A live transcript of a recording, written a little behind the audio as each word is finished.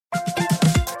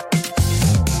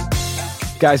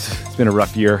Guys, it's been a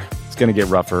rough year. It's going to get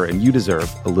rougher, and you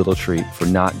deserve a little treat for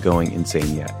not going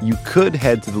insane yet. You could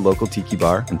head to the local tiki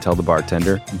bar and tell the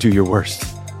bartender, do your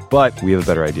worst. But we have a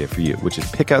better idea for you, which is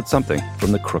pick out something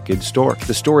from the Crooked store.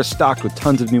 The store is stocked with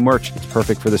tons of new merch. It's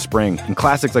perfect for the spring. And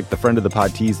classics like the Friend of the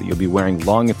Pod tees that you'll be wearing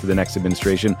long into the next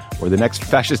administration or the next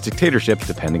fascist dictatorship,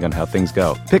 depending on how things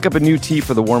go. Pick up a new tee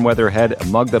for the warm weather ahead, a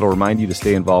mug that'll remind you to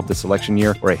stay involved this election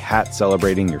year, or a hat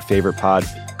celebrating your favorite pod.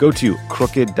 Go to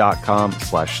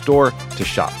crooked.com/store to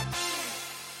shop.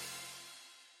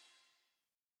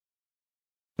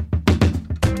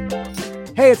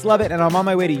 Hey, it's Lovett, and I'm on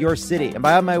my way to your city. And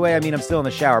by on my way, I mean I'm still in the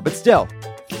shower, but still,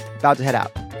 about to head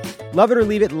out. Love It or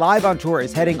Leave It Live on Tour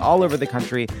is heading all over the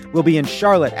country. We'll be in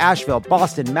Charlotte, Asheville,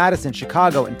 Boston, Madison,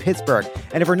 Chicago, and Pittsburgh.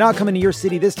 And if we're not coming to your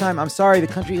city this time, I'm sorry, the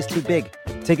country is too big.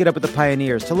 Take it up with the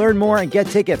pioneers. To learn more and get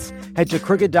tickets, head to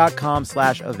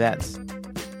crooked.com/events.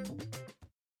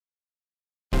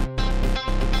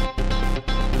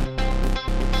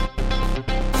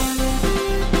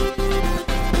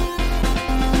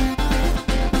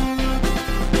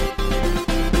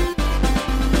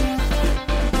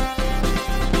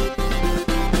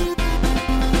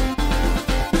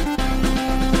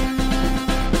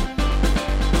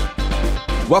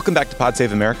 Welcome back to Pod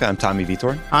Save America. I'm Tommy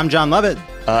Vitor. I'm John Lovett.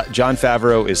 Jon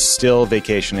Favreau is still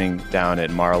vacationing down at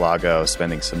Mar-a-Lago,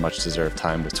 spending some much-deserved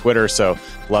time with Twitter. So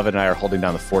Lovett and I are holding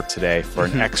down the fort today for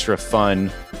an extra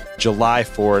fun July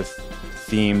 4th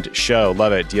themed show.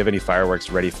 Lovett, do you have any fireworks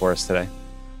ready for us today?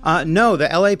 No, the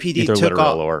LAPD Either took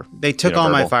all. or, They took all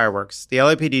my fireworks. The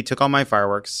LAPD took all my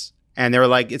fireworks, and they were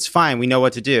like, "It's fine. We know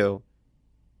what to do."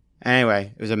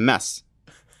 Anyway, it was a mess.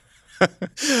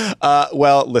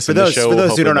 Well, listen, for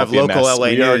those who don't have local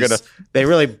LA news,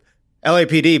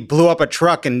 LAPD blew up a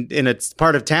truck in a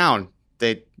part of town.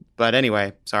 But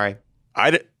anyway, sorry.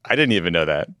 I didn't even know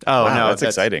that. Oh, wow, no. That's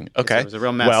exciting. Okay. It was a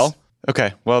real mess.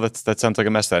 Well, that sounds like a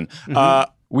mess then.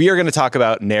 Mm-hmm. We are going to talk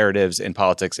about narratives in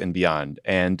politics and beyond.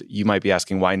 And you might be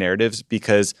asking why narratives?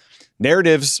 Because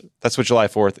narratives, that's what July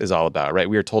 4th is all about, right?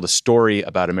 We are told a story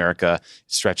about America.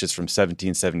 It stretches from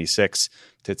 1776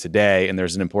 to today, and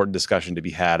there's an important discussion to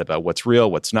be had about what's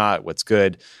real, what's not, what's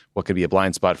good, what could be a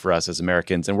blind spot for us as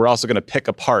Americans. And we're also going to pick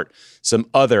apart some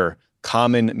other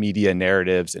common media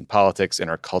narratives in politics in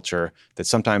our culture that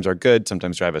sometimes are good,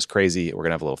 sometimes drive us crazy. We're going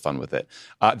to have a little fun with it.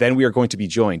 Then we are going to be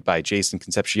joined by Jason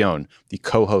Concepcion, the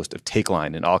co-host of Take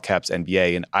Line in all caps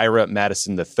NBA, and Ira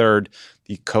Madison III,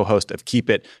 the co-host of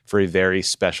Keep It, for a very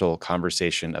special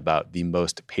conversation about the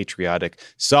most patriotic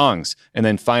songs. And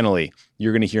then finally,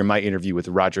 you're going to hear my interview with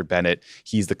Roger Bennett.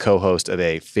 He's the co-host of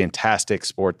a fantastic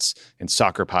sports and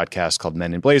soccer podcast called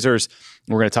Men in Blazers.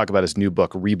 And we're going to talk about his new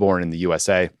book, Reborn in the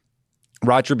USA.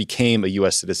 Roger became a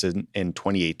U.S. citizen in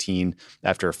 2018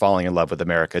 after falling in love with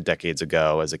America decades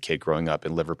ago as a kid growing up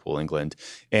in Liverpool, England.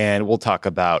 And we'll talk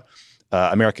about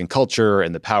American culture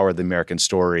and the power of the American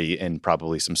story and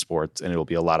probably some sports, and it'll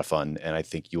be a lot of fun. And I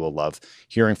think you will love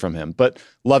hearing from him. But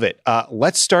love it.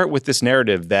 Let's start with this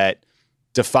narrative that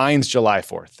defines July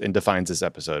 4th and defines this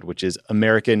episode, which is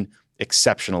American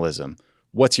exceptionalism.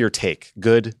 What's your take?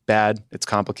 Good, bad? It's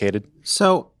complicated?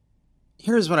 So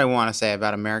here's what I want to say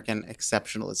about American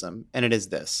exceptionalism, and it is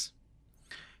this.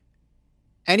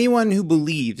 Anyone who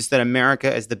believes that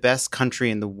America is the best country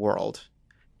in the world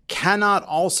cannot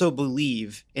also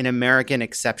believe in American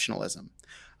exceptionalism.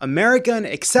 American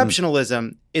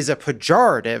exceptionalism is a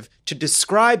pejorative to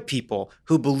describe people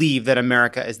who believe that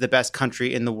America is the best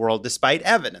country in the world despite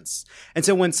evidence. And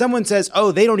so when someone says,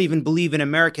 oh, they don't even believe in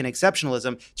American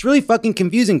exceptionalism, it's really fucking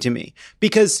confusing to me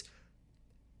because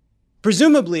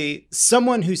presumably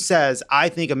someone who says, I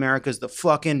think America's the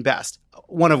fucking best,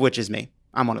 one of which is me.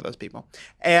 I'm one of those people.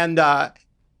 And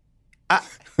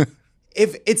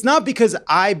if it's not because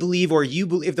I believe or you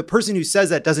believe, if the person who says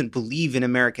that doesn't believe in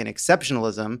American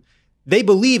exceptionalism, they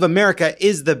believe America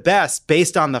is the best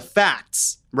based on the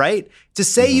facts, right? To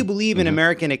say you believe in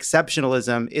American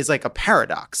exceptionalism is like a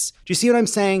paradox. Do you see what I'm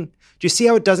saying? Do you see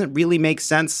how it doesn't really make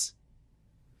sense?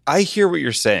 I hear what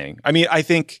you're saying. I mean, I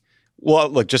think, well,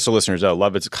 look, just so listeners know,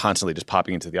 Lovett's constantly just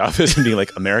popping into the office and being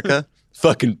like, America?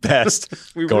 Fucking best.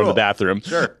 Going to the bathroom.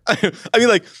 Sure. I mean,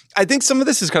 like, I think some of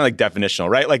this is kind of like definitional,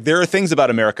 right? Like, there are things about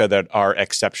America that are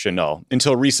exceptional.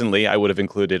 Until recently, I would have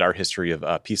included our history of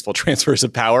peaceful transfers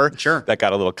of power. Sure. That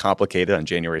got a little complicated on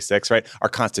January 6th, right? Our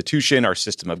Constitution, our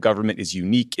system of government is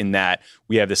unique in that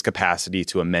we have this capacity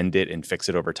to amend it and fix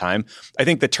it over time. I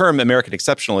think the term American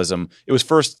exceptionalism, it was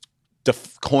first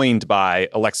coined by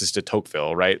Alexis de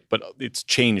Tocqueville, right? But it's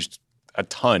changed a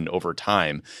ton over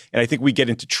time. And I think we get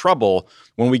into trouble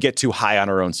when we get too high on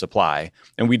our own supply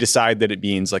and we decide that it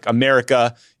means like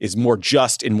America is more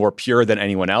just and more pure than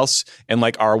anyone else. And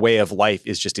like our way of life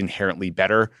is just inherently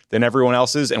better than everyone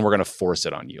else's. And we're going to force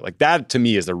it on you. Like that to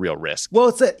me is the real risk. Well,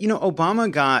 it's that,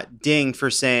 Obama got dinged for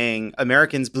saying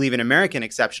Americans believe in American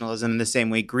exceptionalism in the same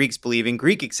way Greeks believe in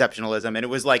Greek exceptionalism. And it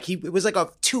was like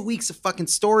 2 weeks of fucking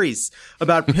stories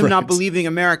about him not believing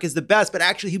America is the best. But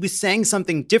actually, he was saying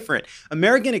something different.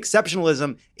 American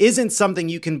exceptionalism isn't something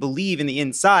you can believe in the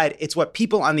inside. It's what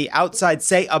people on the outside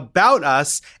say about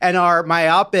us and our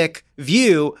myopic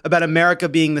view about America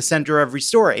being the center of every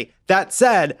story. That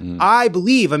said, I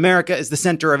believe America is the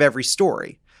center of every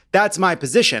story. That's my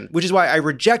position, which is why I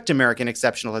reject American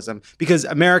exceptionalism, because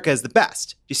America is the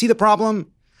best. Do you see the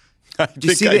problem? Do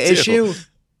you see the issue?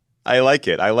 I like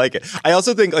it. I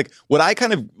also think like what I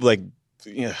kind of like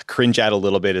cringe at a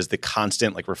little bit is the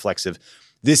constant like reflexive,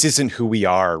 this isn't who we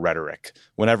are rhetoric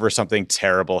whenever something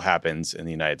terrible happens in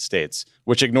the United States,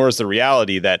 which ignores the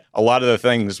reality that a lot of the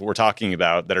things we're talking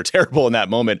about that are terrible in that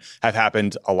moment have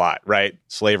happened a lot, right?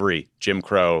 Slavery, Jim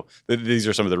Crow. These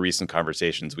are some of the recent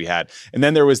conversations we had. And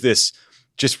then there was this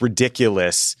just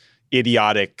ridiculous,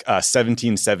 idiotic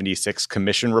 1776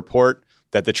 commission report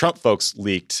that the Trump folks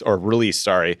leaked or released,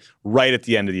 right at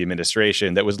the end of the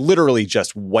administration that was literally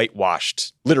just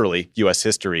whitewashed, literally U.S.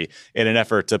 history in an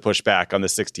effort to push back on the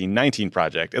 1619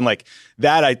 project. And like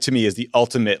that, to me, is the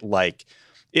ultimate, like,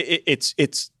 it's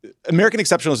American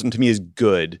exceptionalism to me is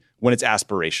good when it's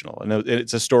aspirational. And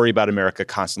it's a story about America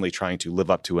constantly trying to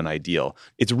live up to an ideal.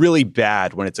 It's really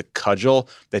bad when it's a cudgel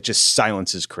that just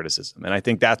silences criticism. And I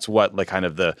think that's what like kind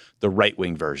of the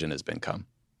right-wing version has become.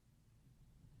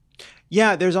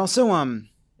 Yeah, there's also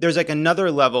there's like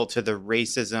another level to the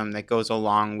racism that goes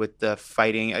along with the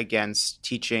fighting against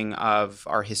teaching of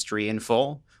our history in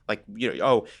full. Like,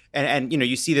 and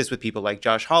you see this with people like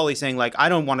Josh Hawley saying like, I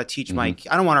don't want to teach I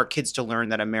don't want our kids to learn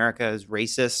that America is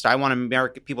racist. I want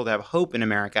people to have hope in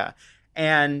America.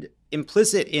 And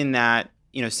implicit in that,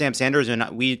 Sam Sanders,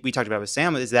 and we talked about with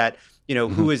Sam, is that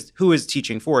who is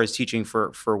teaching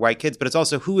for white kids, but it's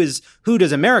also who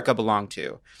does America belong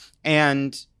to,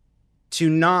 and to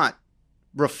not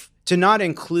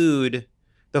include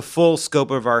the full scope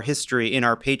of our history in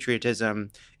our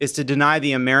patriotism is to deny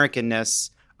the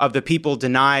Americanness of the people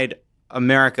denied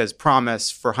America's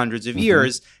promise for hundreds of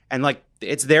years. And like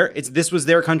this was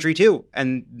their country too,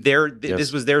 and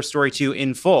this was their story too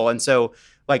in full. And so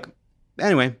like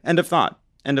anyway, end of thought.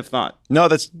 No,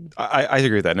 I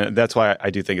agree with that. And that's why I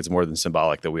do think it's more than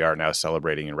symbolic that we are now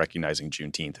celebrating and recognizing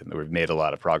Juneteenth and that we've made a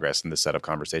lot of progress in this set of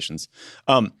conversations.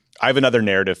 I have another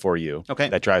narrative for you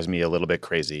that drives me a little bit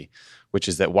crazy, which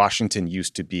is that Washington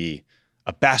used to be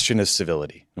a bastion of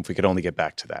civility. If we could only get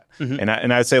back to that. And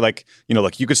I would say like,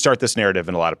 look, you could start this narrative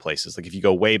in a lot of places. Like if you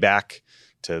go way back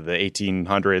to the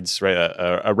 1800s,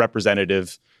 right, a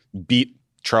representative beat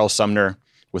Charles Sumner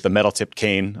with a metal-tipped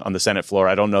cane on the Senate floor.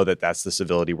 I don't know that that's the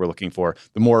civility we're looking for.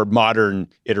 The more modern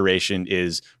iteration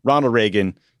is Ronald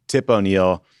Reagan, Tip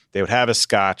O'Neill. They would have a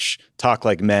scotch, talk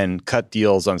like men, cut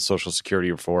deals on Social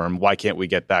Security reform. Why can't we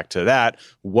get back to that?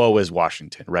 Woe is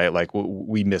Washington, right? Like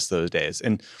we miss those days.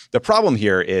 And the problem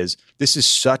here is this is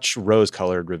such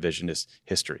rose-colored revisionist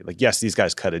history. Like, yes, these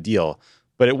guys cut a deal,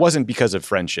 but it wasn't because of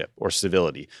friendship or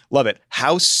civility. Love it.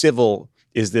 How civil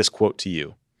is this quote to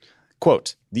you?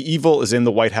 Quote, "The evil is in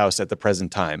the White House at the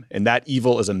present time, and that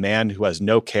evil is a man who has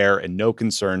no care and no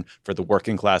concern for the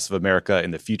working class of America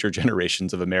and the future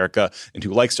generations of America, and who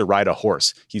likes to ride a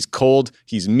horse. He's cold,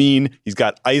 he's mean, he's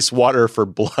got ice water for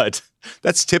blood."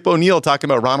 That's Tip O'Neill talking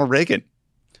about Ronald Reagan.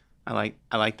 I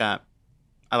like that.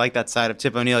 I like that side of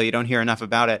Tip O'Neill. You don't hear enough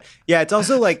about it. Yeah, it's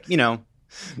also like,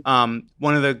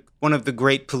 one of the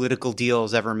great political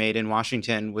deals ever made in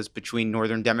Washington was between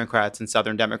Northern Democrats and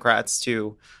Southern Democrats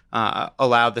to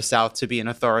allow the South to be an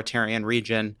authoritarian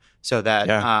region so that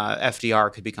FDR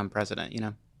could become president.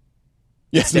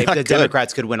 The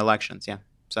Democrats could win elections. Yeah,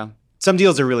 so some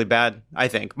deals are really bad. I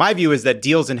think my view is that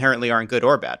deals inherently aren't good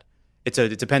or bad.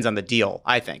 It depends on the deal.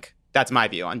 I think that's my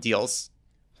view on deals.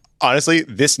 Honestly,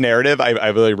 this narrative, I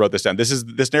really wrote this down.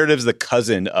 This narrative is the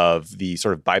cousin of the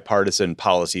sort of bipartisan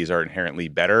policies are inherently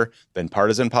better than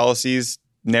partisan policies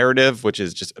narrative, which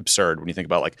is just absurd when you think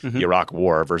about like the Iraq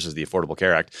War versus the Affordable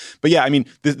Care Act. But yeah, I mean,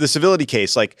 the civility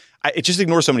case, like it just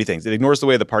ignores so many things. It ignores the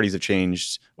way the parties have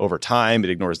changed over time.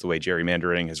 It ignores the way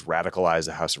gerrymandering has radicalized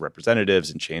the House of Representatives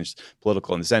and changed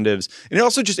political incentives. And it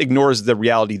also just ignores the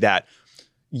reality that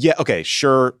yeah, okay,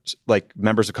 sure, like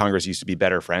members of Congress used to be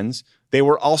better friends. They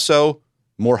were also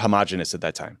more homogenous at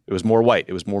that time. It was more white.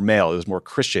 It was more male. It was more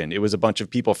Christian. It was a bunch of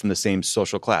people from the same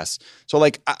social class. So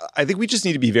like, I think we just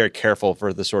need to be very careful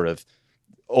for the sort of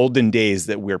olden days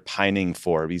that we're pining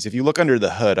for, because if you look under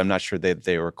the hood, I'm not sure that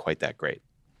they were quite that great.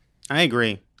 I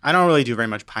agree. I don't really do very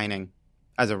much pining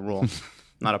as a rule.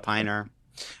 Not a piner.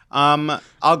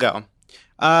 I'll go.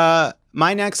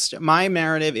 My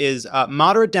narrative is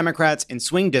moderate Democrats in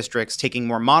swing districts taking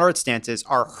more moderate stances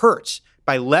are hurt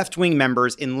by left-wing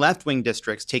members in left-wing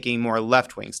districts taking more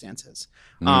left-wing stances.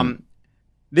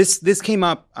 This came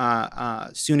up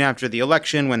soon after the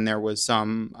election when there was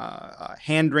some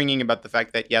hand-wringing about the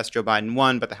fact that, yes, Joe Biden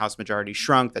won, but the House majority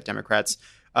shrunk, that Democrats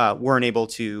weren't able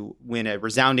to win a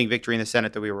resounding victory in the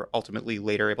Senate, that we were ultimately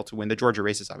later able to win the Georgia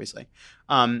races, obviously.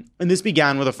 And this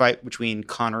began with a fight between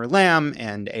Connor Lamb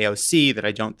and AOC that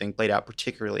I don't think played out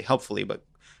particularly helpfully,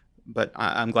 but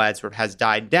I'm glad sort of has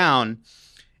died down.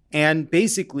 And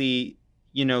basically,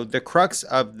 you know, the crux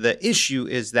of the issue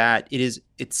is that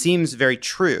it seems very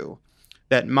true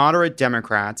that moderate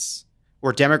Democrats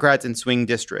or Democrats in swing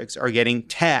districts are getting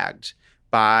tagged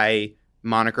by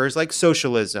monikers like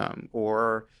socialism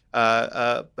or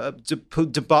defund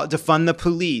the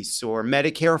police or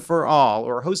Medicare for all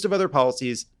or a host of other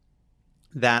policies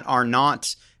that are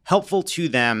not helpful to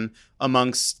them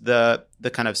amongst the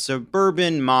kind of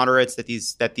suburban moderates that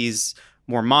these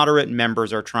more moderate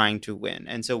members are trying to win.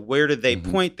 And so where do they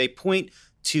point? They point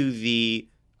to the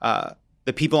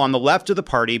people on the left of the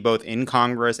party, both in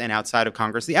Congress and outside of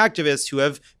Congress, the activists who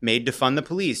have made defund the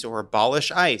police or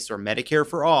abolish ICE or Medicare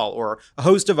for all or a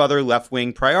host of other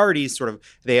left-wing priorities. Sort of,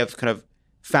 they have kind of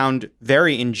found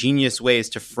very ingenious ways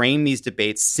to frame these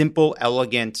debates, simple,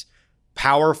 elegant,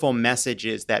 powerful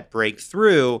messages that break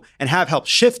through and have helped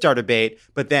shift our debate,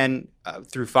 but then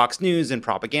through Fox News and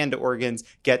propaganda organs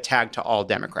get tagged to all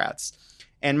Democrats.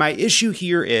 And my issue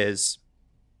here is,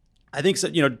 I think, so,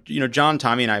 you know, John,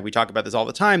 Tommy, and I, we talk about this all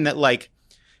the time, that like,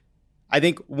 I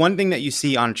think one thing that you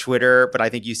see on Twitter, but I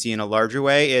think you see in a larger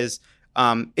way is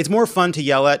it's more fun to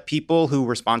yell at people who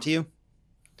respond to you.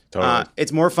 Totally.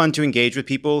 It's more fun to engage with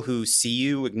people who see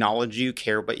you, acknowledge you,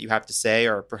 care what you have to say,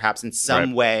 or perhaps in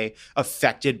some way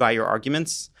affected by your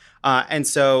arguments. And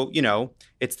so, you know,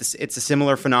 it's a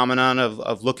similar phenomenon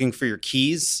of looking for your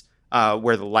keys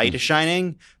where the light is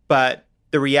shining. But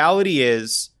the reality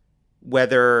is,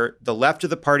 whether the left of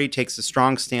the party takes a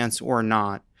strong stance or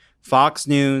not, Fox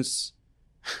News,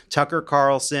 Tucker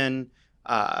Carlson,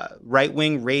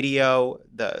 right-wing radio,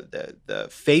 the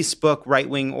Facebook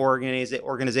right-wing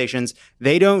organizations,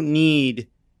 they don't need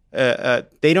a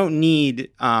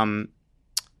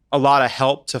lot of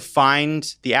help to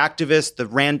find the activist, the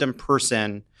random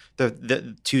person,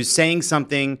 to saying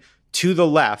something to the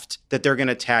left that they're going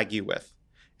to tag you with.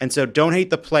 And so don't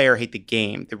hate the player, hate the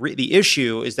game. The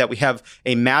issue is that we have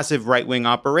a massive right-wing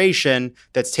operation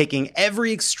that's taking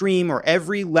every extreme or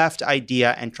every left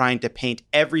idea and trying to paint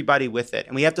everybody with it.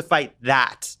 And we have to fight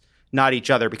that, not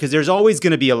each other, because there's always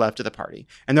going to be a left of the party.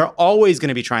 And they're always going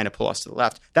to be trying to pull us to the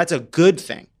left. That's a good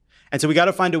thing. And so we got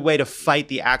to find a way to fight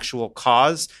the actual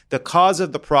cause. The cause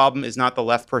of the problem is not the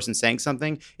left person saying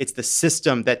something. It's the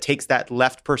system that takes that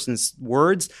left person's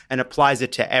words and applies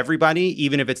it to everybody,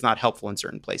 even if it's not helpful in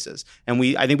certain places. And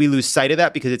I think we lose sight of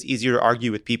that because it's easier to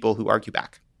argue with people who argue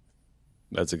back.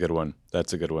 That's a good one.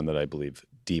 That's a good one that I believe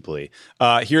deeply.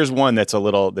 Here's one that's a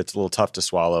little tough to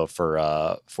swallow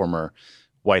for former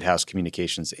White House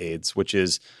communications aides, which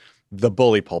is the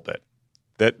bully pulpit.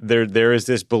 That there is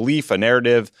this belief, a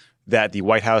narrative, that the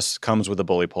White House comes with a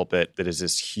bully pulpit that is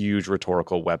this huge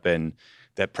rhetorical weapon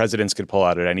that presidents can pull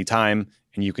out at any time,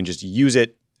 and you can just use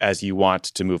it as you want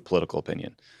to move political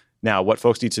opinion. Now, what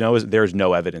folks need to know is there's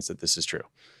no evidence that this is true.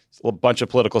 A bunch of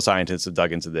political scientists have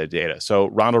dug into the data. So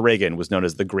Ronald Reagan was known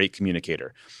as the great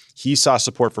communicator. He saw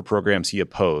support for programs he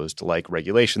opposed, like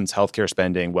regulations, healthcare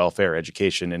spending, welfare,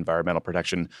 education, environmental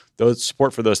protection. Those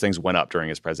support for those things went up during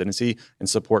his presidency, and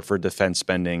support for defense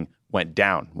spending went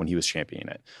down when he was championing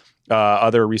it.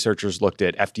 Other researchers looked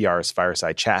at FDR's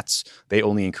fireside chats. They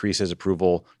only increased his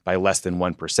approval by less than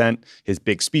 1%. His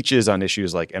big speeches on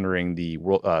issues like entering the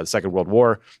Second World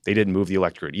War, they didn't move the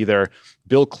electorate either.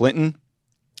 Bill Clinton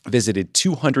visited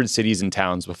 200 cities and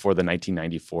towns before the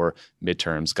 1994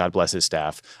 midterms. God bless his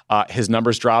staff. His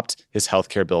numbers dropped. His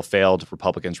healthcare bill failed.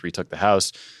 Republicans retook the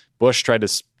House. Bush tried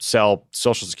to sell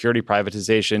Social Security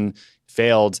privatization,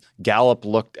 failed. Gallup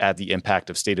looked at the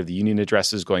impact of State of the Union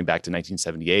addresses going back to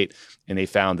 1978, and they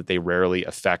found that they rarely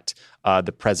affect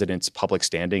the president's public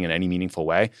standing in any meaningful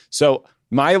way. So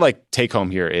my take home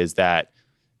here is that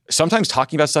sometimes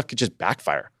talking about stuff could just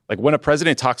backfire. Like when a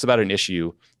president talks about an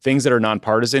issue, things that are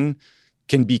nonpartisan,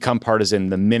 can become partisan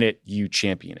the minute you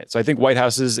champion it. So I think White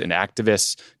Houses and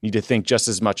activists need to think just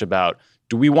as much about,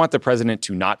 do we want the president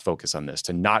to not focus on this,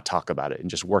 to not talk about it and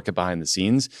just work it behind the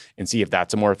scenes and see if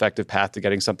that's a more effective path to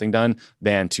getting something done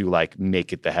than to like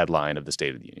make it the headline of the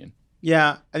State of the Union?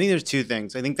 Yeah, I think there's two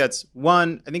things. I think that's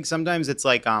one, I think sometimes it's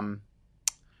like,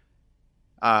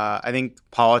 I think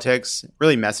politics,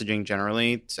 really messaging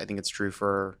generally, I think it's true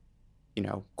for,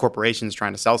 corporations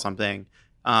trying to sell something.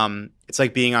 It's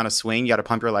like being on a swing. You got to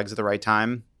pump your legs at the right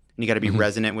time, and you got to be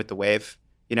resonant with the wave.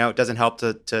 It doesn't help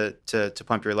to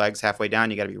pump your legs halfway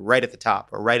down. You got to be right at the top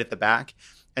or right at the back.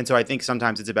 And so I think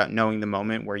sometimes it's about knowing the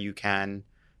moment where you can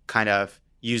kind of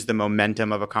use the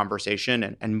momentum of a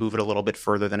conversation and move it a little bit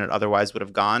further than it otherwise would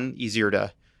have gone. Easier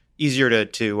to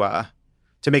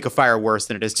make a fire worse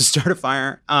than it is to start a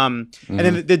fire. And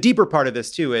then the deeper part of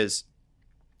this too is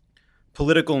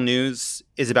political news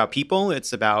is about people.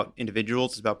 It's about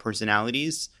individuals. It's about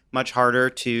personalities. Much harder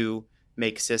to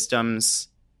make systems,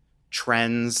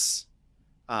 trends,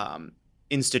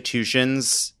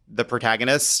 institutions the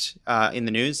protagonist in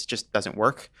the news. It just doesn't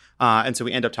work. And so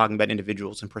we end up talking about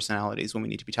individuals and personalities when we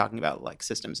need to be talking about like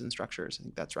systems and structures. I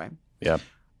think that's right. Yeah.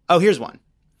 Oh, here's one.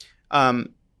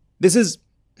 This is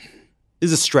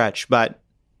a stretch, but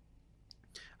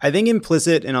I think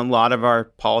implicit in a lot of our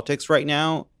politics right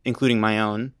now, including my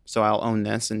own, so I'll own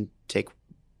this and take.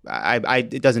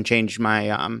 It doesn't change my.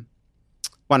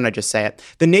 Why don't I just say it?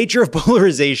 The nature of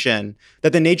polarization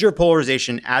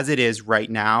as it is right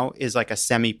now is like a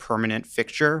semi-permanent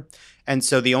fixture. And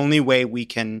so the only way we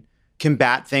can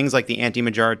combat things like the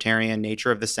anti-majoritarian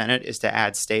nature of the Senate is to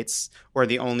add states, or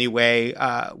the only way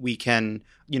we can,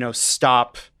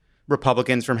 stop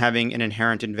Republicans from having an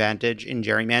inherent advantage in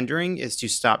gerrymandering is to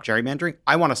stop gerrymandering.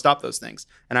 I want to stop those things.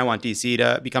 And I want DC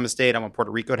to become a state. I want Puerto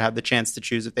Rico to have the chance to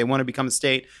choose if they want to become a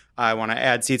state. I want to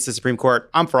add seats to the Supreme Court.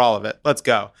 I'm for all of it. Let's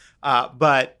go.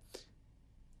 But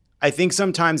I think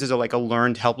sometimes there's a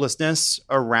learned helplessness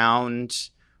around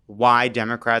why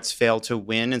Democrats fail to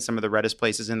win in some of the reddest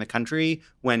places in the country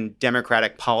when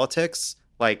Democratic politics,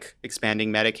 like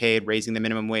expanding Medicaid, raising the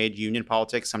minimum wage, union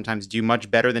politics, sometimes do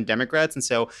much better than Democrats. And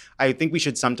so I think we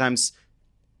should sometimes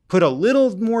put a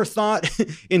little more thought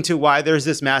into why there's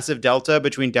this massive delta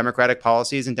between Democratic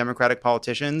policies and Democratic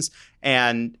politicians.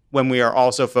 And when we are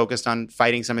also focused on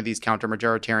fighting some of these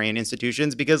counter-majoritarian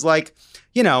institutions, because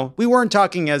we weren't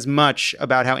talking as much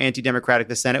about how anti-democratic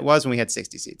the Senate was when we had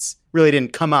 60 seats. Really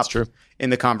didn't come up in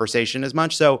the conversation as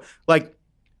much. So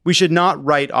we should not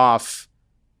write off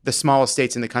the smallest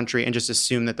states in the country and just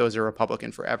assume that those are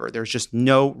Republican forever. There's just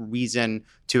no reason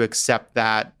to accept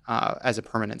that as a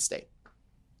permanent state.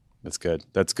 That's good.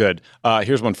 That's good.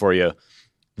 Here's one for you.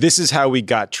 This is how we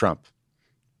got Trump.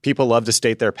 People love to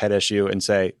state their pet issue and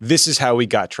say, this is how we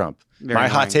got Trump. My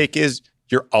hot take is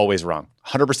you're always wrong.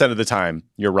 100% of the time,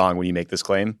 you're wrong when you make this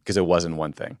claim because it wasn't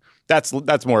one thing. That's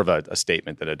more of a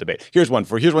statement than a debate. Here's one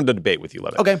to debate with you,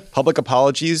 Levitt. Okay. Public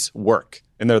apologies work,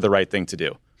 and they're the right thing to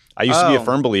do. I used to be a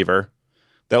firm believer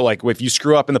that if you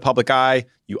screw up in the public eye,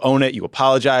 you own it, you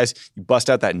apologize, you bust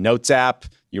out that notes app,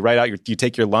 you write out you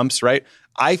take your lumps, right?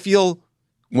 I feel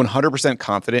 100%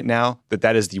 confident now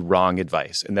that is the wrong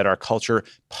advice and that our culture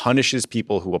punishes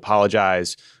people who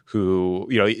apologize, who,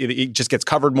 it just gets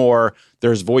covered more.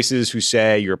 There's voices who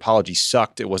say your apology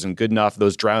sucked, it wasn't good enough.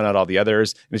 Those drown out all the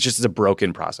others. And it's just a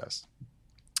broken process.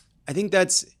 I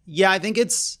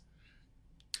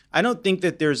don't think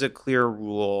that there's a clear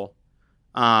rule.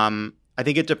 I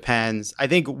think it depends. I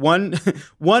think one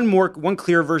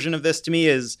clear version of this to me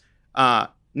is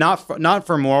not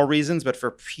for moral reasons, but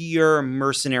for pure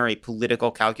mercenary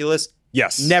political calculus.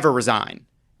 Yes. Never resign.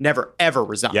 Never, ever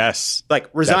resign. Yes.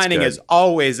 Resigning is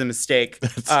always a mistake.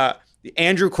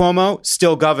 Andrew Cuomo,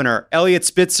 still governor. Elliot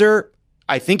Spitzer,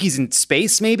 I think he's in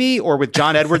space maybe, or with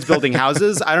John Edwards building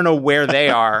houses. I don't know where they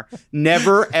are.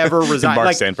 Never, ever resign.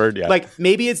 Mark Sanford, yeah.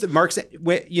 Maybe it's Mark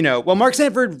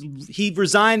Sanford, he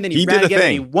resigned, then he ran again,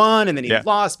 and he won, and then he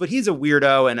lost. But he's a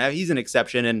weirdo, and he's an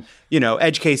exception. And,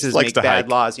 edge cases make bad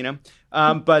laws,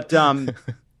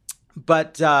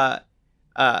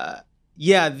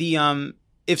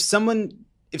 If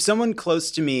someone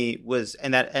close to me was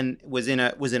in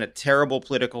a terrible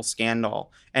political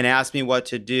scandal and asked me what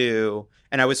to do,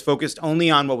 and I was focused only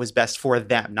on what was best for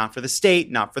them, not for the state,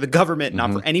 not for the government,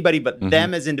 not for anybody but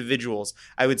them as individuals,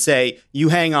 I would say, you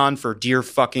hang on for dear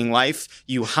fucking life.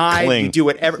 You hide, you do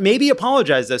whatever. Maybe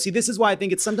apologize though. See, this is why I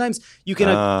think it's sometimes you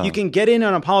can get in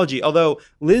an apology. Although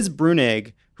Liz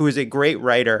Brunig, who is a great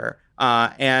writer,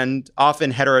 and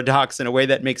often heterodox in a way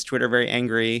that makes Twitter very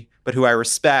angry, but who I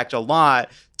respect a lot,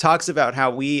 talks about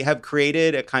how we have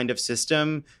created a kind of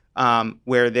system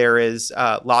where there is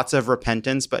lots of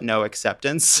repentance but no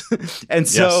acceptance. And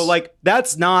so Yes. like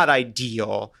that's not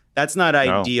ideal. That's not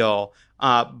ideal.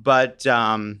 But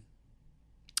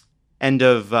end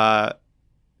of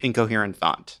incoherent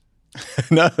thought.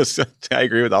 No, I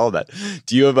agree with all of that.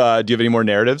 Do you have any more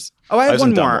narratives? Oh, I have some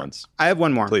one dumb more. ones. I have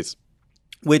one more. Please.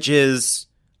 Which is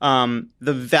the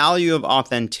value of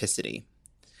authenticity.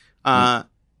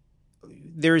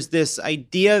 There's this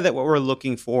idea that what we're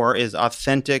looking for is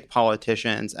authentic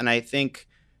politicians. And I think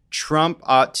Trump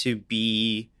ought to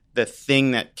be the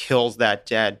thing that kills that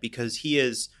dead, because he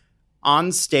is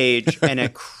on stage an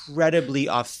incredibly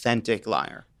authentic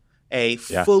liar, a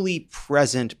fully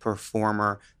present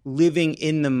performer, living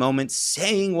in the moment,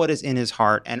 saying what is in his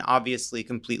heart, and obviously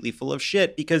completely full of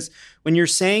shit. Because when you're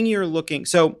saying you're looking,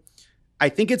 so I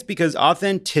think it's because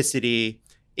authenticity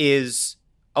is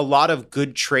a lot of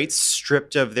good traits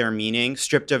stripped of their meaning,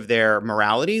 stripped of their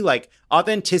morality. Like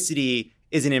authenticity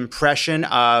is an impression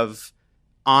of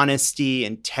honesty,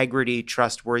 integrity,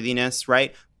 trustworthiness,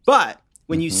 right? But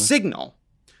when you signal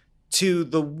to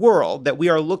the world that we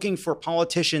are looking for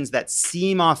politicians that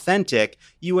seem authentic,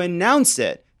 you announce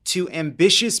it to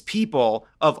ambitious people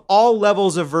of all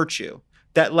levels of virtue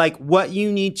that like what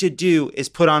you need to do is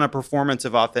put on a performance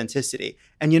of authenticity.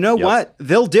 And you know what?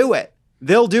 They'll do it.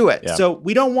 They'll do it. Yeah. So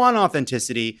we don't want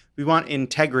authenticity. We want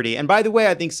integrity. And by the way,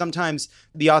 I think sometimes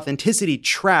the authenticity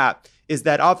trap is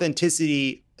that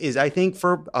authenticity is, I think,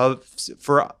 for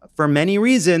many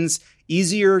reasons,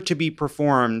 easier to be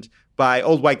performed by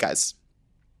old white guys,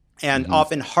 and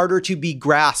often harder to be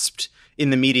grasped in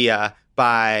the media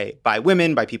by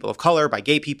women, by people of color, by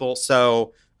gay people.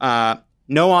 So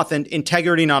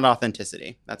integrity, not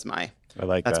authenticity. That's my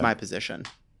position.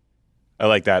 I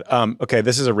like that. Okay,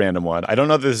 this is a random one. I don't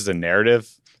know if this is a narrative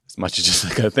as much as just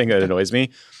like a thing that annoys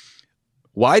me.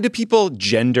 Why do people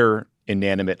gender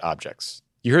inanimate objects?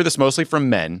 You hear this mostly from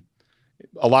men,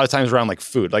 a lot of times around like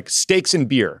food, like steaks and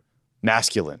beer,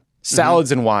 masculine,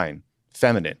 salads and wine,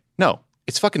 feminine. No,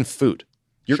 it's fucking food.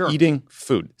 You're eating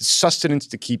food, sustenance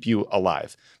to keep you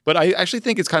alive. But I actually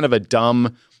think it's kind of a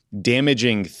dumb,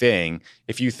 damaging thing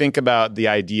if you think about the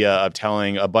idea of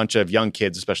telling a bunch of young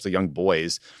kids, especially young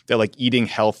boys, that like eating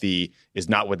healthy is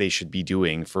not what they should be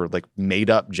doing for like made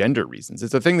up gender reasons.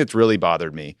 It's a thing that's really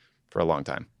bothered me for a long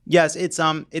time. Yes, it's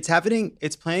happening.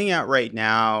 It's playing out right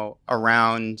now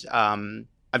around. I'm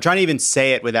trying to even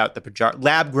say it without the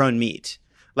lab grown meat.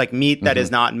 Like meat that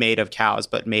is not made of cows,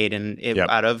 but made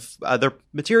out of other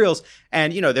materials.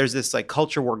 And, there's this like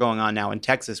culture war going on now in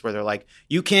Texas where they're like,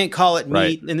 you can't call it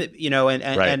meat.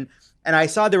 And, and I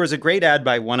saw there was a great ad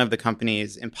by one of the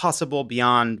companies, Impossible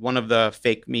Beyond, one of the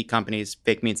fake meat companies.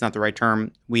 Fake meat's not the right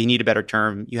term. We need a better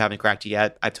term. You haven't cracked it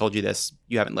yet. I've told you this.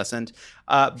 You haven't listened.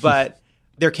 But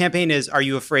their campaign is, are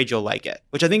you afraid you'll like it?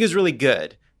 Which I think is really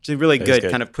good. Which is really good,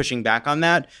 kind of pushing back on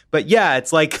that. But yeah,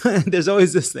 it's like there's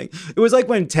always this thing. It was like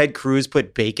when Ted Cruz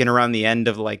put bacon around the end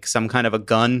of like some kind of a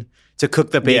gun to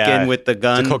cook the bacon with the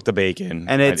gun. To cook the bacon.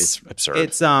 And it's absurd.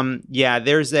 It's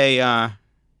there's a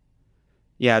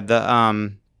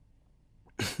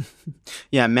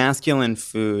masculine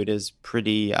food is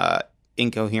pretty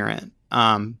incoherent.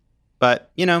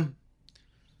 But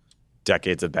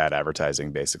decades of bad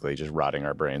advertising basically just rotting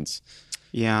our brains.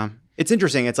 Yeah. It's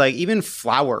interesting. It's like even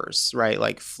flowers, right?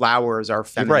 Like flowers are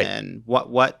feminine.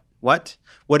 Right. What?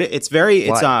 It's very,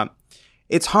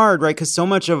 it's hard, right? Because so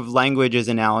much of language is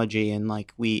analogy, and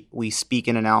like we speak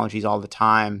in analogies all the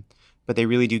time, but they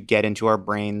really do get into our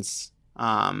brains.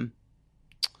 Gender.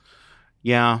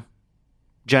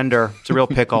 It's a real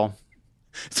pickle.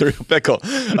 It's a real pickle.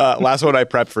 Last one I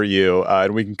prepped for you,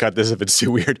 and we can cut this if it's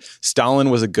too weird. Stalin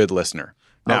was a good listener.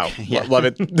 Now, love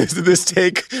it. This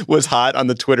take was hot on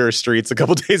the Twitter streets a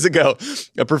couple days ago.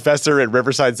 A professor at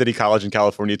Riverside City College in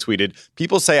California tweeted,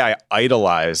 "People say I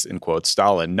idolize," in quotes,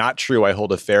 Stalin. Not true. I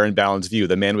hold a fair and balanced view.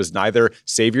 The man was neither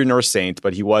savior nor saint,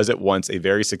 but he was at once a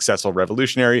very successful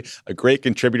revolutionary, a great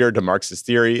contributor to Marxist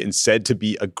theory, and said to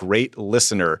be a great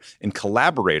listener and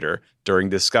collaborator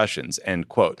during discussions, end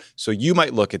quote. So you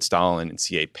might look at Stalin and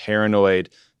see a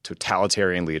paranoid,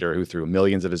 totalitarian leader who threw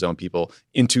millions of his own people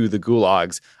into the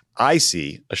gulags. I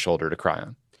see a shoulder to cry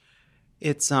on.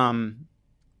 It's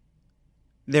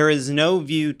there is no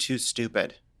view too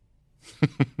stupid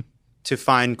to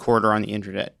find quarter on the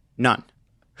internet. None.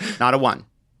 Not a one.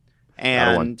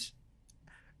 And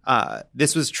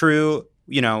this was true,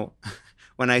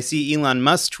 when I see Elon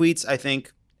Musk tweets, I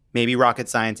think maybe rocket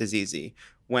science is easy.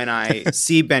 When I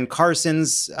see Ben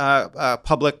Carson's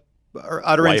public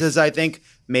utterances, I think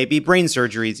maybe brain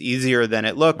surgery is easier than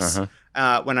it looks.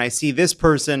 When I see this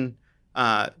person,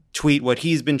 tweet what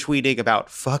he's been tweeting about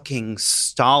fucking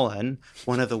Stalin,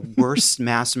 one of the worst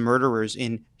mass murderers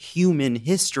in human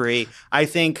history, I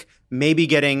think maybe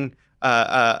getting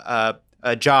a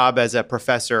job as a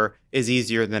professor is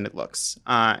easier than it looks.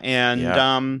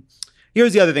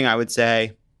 Here's the other thing I would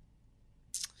say.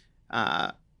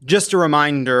 Just a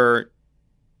reminder,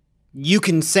 you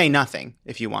can say nothing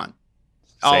if you want.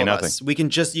 All Say of nothing. us. You can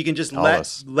just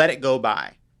let it go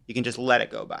by. You can just let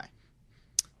it go by.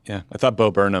 Yeah, I thought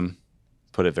Bo Burnham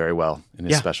put it very well in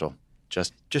his special.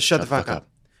 Just shut the fuck up.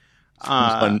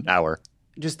 1 hour.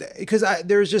 Just because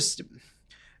there's just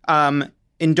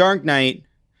in Dark Knight,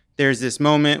 there's this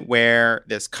moment where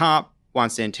this cop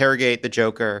wants to interrogate the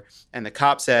Joker, and the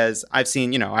cop says, I've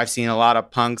seen a lot of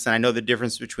punks, and I know the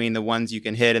difference between the ones you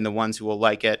can hit and the ones who will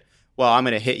like it. Well, I'm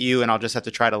going to hit you, and I'll just have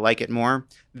to try to like it more.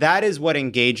 That is what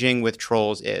engaging with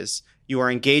trolls is. You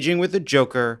are engaging with the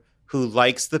Joker who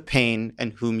likes the pain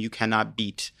and whom you cannot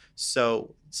beat.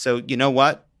 So you know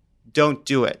what? Don't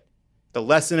do it. The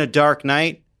lesson of Dark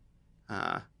Knight,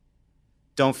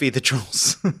 don't feed the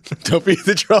trolls. Don't feed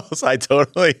the trolls. I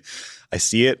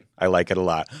see it. I like it a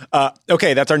lot.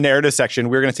 Okay, that's our narrative section.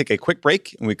 We're going to take a quick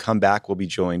break. When we come back, we'll be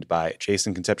joined by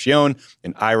Jason Concepcion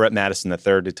and Ira Madison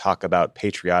III to talk about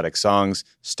patriotic songs.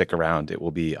 Stick around. It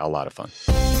will be a lot of fun.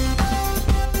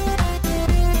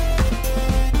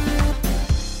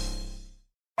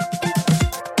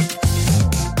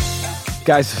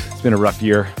 Guys, it's been a rough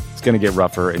year. It's going to get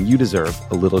rougher, and you deserve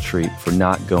a little treat for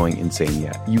not going insane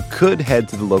yet. You could head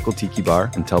to the local tiki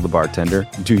bar and tell the bartender,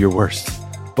 do your worst.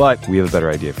 But we have a better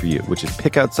idea for you, which is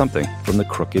pick out something from the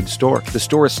Crooked store. The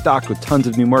store is stocked with tons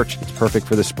of new merch. It's perfect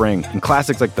for the spring. And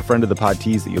classics like the Friend of the Pod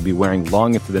tees that you'll be wearing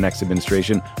long into the next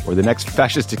administration or the next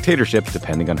fascist dictatorship,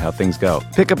 depending on how things go.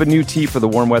 Pick up a new tee for the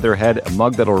warm weather ahead, a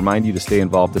mug that'll remind you to stay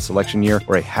involved this election year,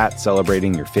 or a hat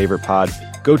celebrating your favorite pod.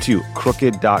 Go to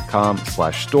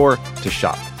crooked.com/store to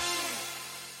shop.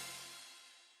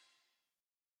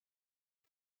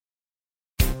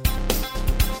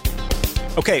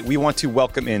 Okay, we want to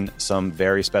welcome in some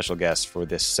very special guests for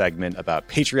this segment about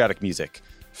patriotic music.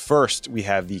 First, we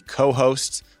have the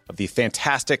co-host of the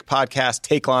fantastic podcast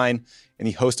Take Line and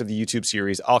the host of the YouTube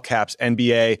series All Caps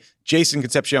NBA, Jason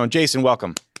Concepcion. Jason,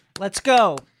 welcome. Let's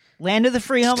go. Land of the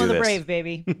free, home of the this. brave,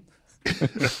 baby.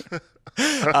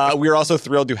 We are also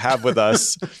thrilled to have with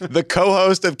us the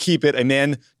co-host of Keep It, a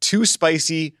man too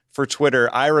spicy for Twitter,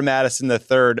 Ira Madison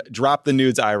III. Drop the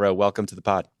nudes, Ira. Welcome to the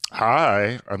pod.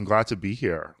 Hi, I'm glad to be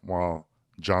here while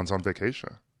John's on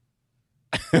vacation.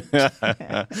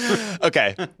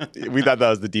 Okay, we thought that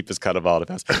was the deepest cut of all of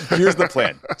us. Here's the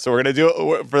plan. So we're going to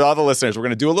do, for all the listeners, we're going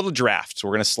to do a little draft. So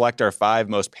we're going to select our 5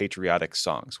 most patriotic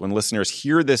songs. When listeners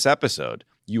hear this episode,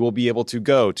 you will be able to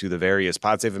go to the various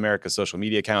Pod Save America social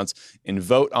media accounts and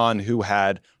vote on who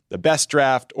had the best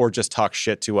draft or just talk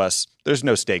shit to us. There's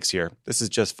no stakes here. This is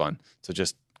just fun. So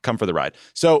just come for the ride.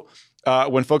 So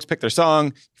when folks pick their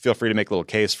song, feel free to make a little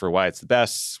case for why it's the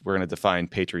best. We're going to define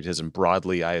patriotism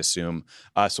broadly, I assume.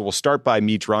 So we'll start by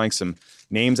me drawing some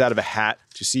names out of a hat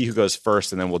to see who goes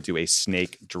first, and then we'll do a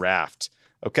snake draft.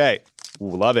 Okay. Ooh,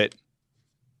 love it.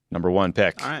 Number 1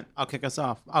 pick. All right, I'll kick us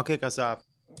off.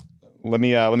 Let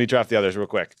me draft the others real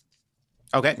quick.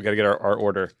 Okay. We got to get our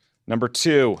order. Number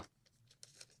 2,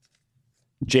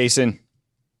 Jason.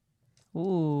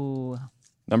 Ooh.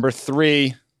 Number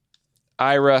 3,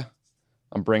 Ira.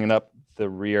 I'm bringing up the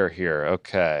rear here.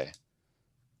 Okay.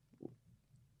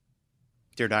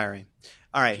 Dear Diary.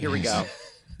 All right, here we go.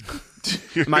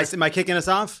 Am I kicking us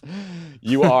off?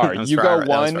 You are. You go Ira.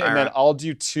 1, and then I'll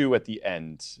do 2 at the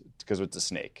end because it's a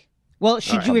snake. Well,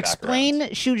 should you come back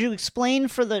explain? Should you explain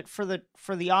for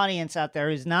the audience out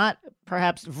there who's not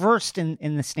perhaps versed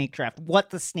in the snake draft what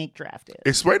the snake draft is?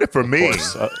 Explain it for me.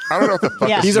 I don't know what the fuck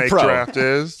Yeah. the He's a snake pro. draft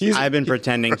is. I've been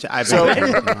pretending to.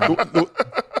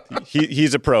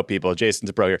 He's a pro, people.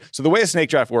 Jason's a pro here. So the way a snake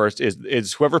draft works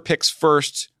is whoever picks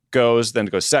first goes, then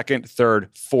goes second, third,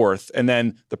 fourth, and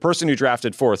then the person who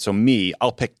drafted fourth, so me,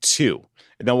 I'll pick 2,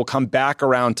 and then we'll come back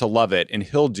around to Love It, and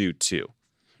he'll do 2.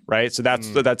 Right? So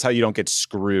that's how you don't get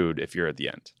screwed if you're at the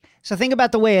end. So think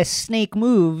about the way a snake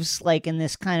moves, like in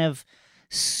this kind of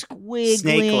squiggling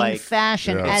Snake-like.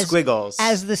 fashion. Yeah. Squiggles.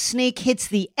 As the snake hits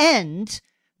the end,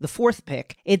 the 4th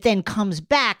pick, it then comes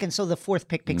back, and so the 4th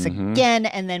pick picks again,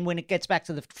 and then when it gets back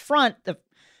to the front, the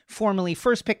formerly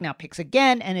first pick now picks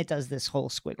again, and it does this whole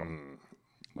squiggle.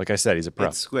 Like I said, he's a pro.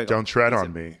 It's squiggle. Don't tread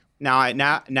on me. Now you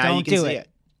Don't can do see it. it.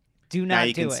 Do Now not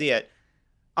you do can it. see it.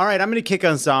 All right, I'm going to kick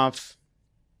us off.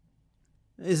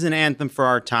 This is an anthem for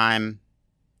our time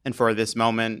and for this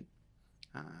moment.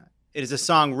 It is a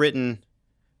song written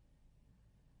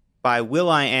by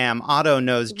will.i.am, Otto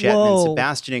Knows Jetman, Whoa.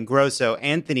 Sebastian Ingrosso,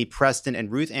 Anthony Preston,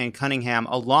 and Ruth Ann Cunningham,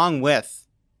 along with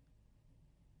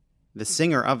the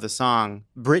singer of the song,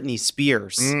 Britney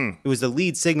Spears. It was the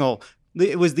lead single.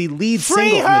 It was the lead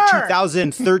Free single from the her!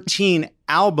 2013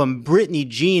 album Britney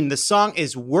Jean. The song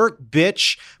is Work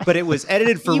Bitch, but it was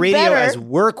edited for You radio better. as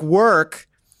Work Work.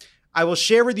 I will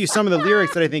share with you some of the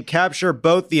lyrics that I think capture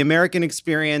both the American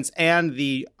experience and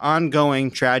the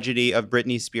ongoing tragedy of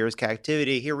Britney Spears'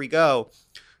 captivity. Here we go.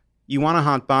 You want a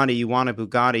hot body, you want a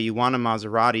Bugatti, you want a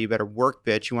Maserati, you better work,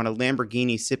 bitch. You want a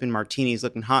Lamborghini, sipping martinis,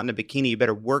 looking hot in a bikini, you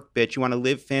better work, bitch. You want to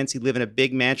live fancy, live in a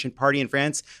big mansion, party in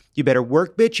France, you better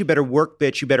work, bitch. You better work,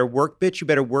 bitch. You better work, bitch. You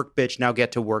better work, bitch. Now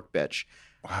get to work, bitch.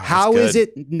 Wow, that's How is good.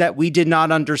 it that we did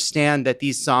not understand that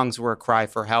these songs were a cry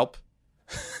for help?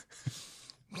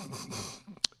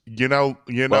 Well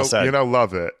said.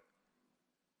 Love it.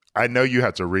 I know you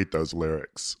had to read those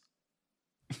lyrics.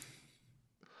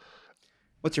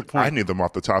 What's your point? I knew them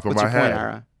off the top of What's my your point, head.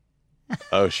 Ira?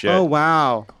 Oh shit! Oh,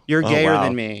 wow. You're Oh, gayer wow.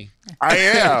 than me. I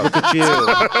am. Look at you.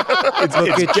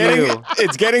 Look at you.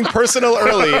 It's getting personal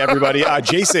early, everybody.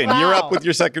 Jason, you're up Wow. with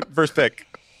your first pick.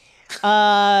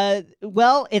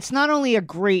 Well, it's not only a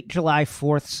great July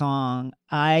 4th song,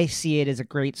 I see it as a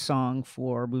great song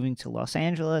for moving to Los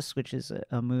Angeles, which is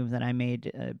a move that I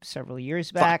made several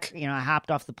years back. Fuck. You know, I hopped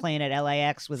off the plane at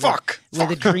LAX with Fuck.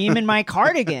 a dream in my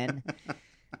cardigan.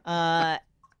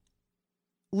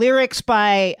 Lyrics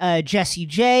by Jessie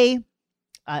J.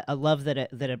 I love that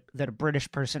a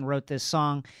British person wrote this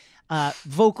song.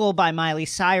 Vocal by Miley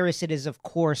Cyrus. It is, of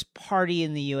course, Party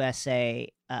in the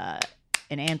USA.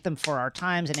 An anthem for our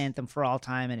times, an anthem for all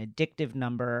time, an addictive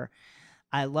number.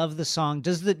 I love the song.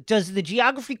 Does the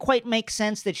geography quite make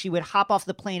sense that she would hop off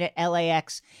the plane at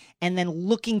LAX and then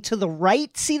looking to the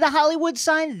right see the Hollywood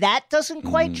sign? That doesn't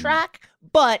quite track,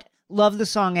 but love the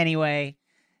song anyway.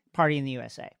 Party in the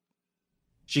USA.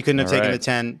 She couldn't have All taken right. the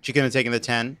 10. She couldn't have taken the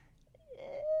 10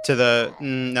 to the...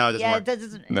 no, it doesn't Yeah, work. it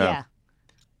doesn't. No. Yeah,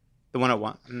 The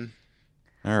 101.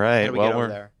 All How right. do we Well, get over we're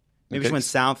there? Maybe okay. she went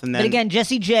south and then... but again,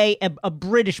 Jessie J, a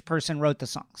British person wrote the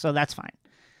song, so that's fine.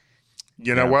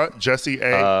 You know Yeah. what? Jessie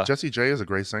J is a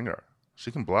great singer. She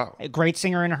can blow. A great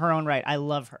singer in her own right. I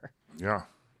love her. Yeah.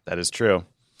 that is true.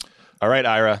 All right,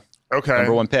 Ira. Okay.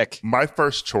 Number one pick. My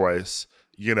first choice,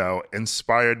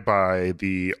 inspired by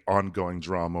the ongoing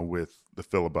drama with the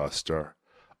filibuster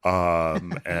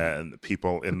and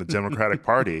people in the Democratic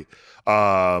Party.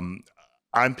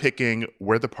 I'm picking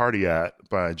Where the Party At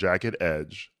by Jagged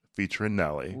Edge featuring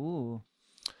Nelly. Ooh.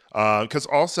 Because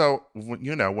also,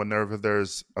 whenever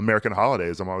there's American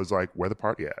holidays, I'm always like, where the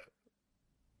party at?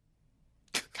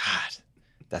 God,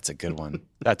 that's a good one.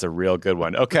 That's a real good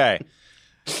one. Okay.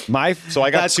 So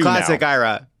I got That's two classic now.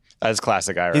 Ira. That's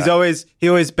classic Ira. He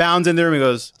always bounds in the room and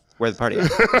goes, where the party at?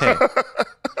 Hey.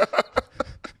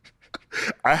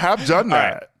 I have done All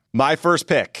that. right. My first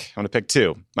pick. I'm going to pick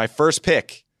two. My first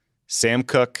pick, Sam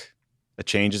Cooke, A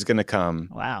Change is Gonna Come.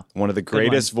 Wow. One of the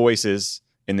greatest voices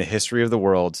in the history of the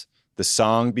world. The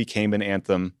song became an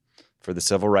anthem for the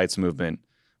civil rights movement.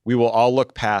 We will all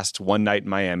look past One Night in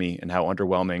Miami and how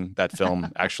underwhelming that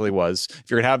film actually was.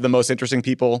 If you're going to have the most interesting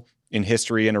people in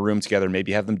history in a room together,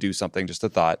 maybe have them do something, just a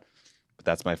thought. But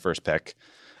that's my first pick.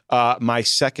 My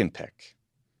second pick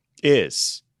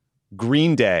is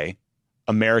Green Day,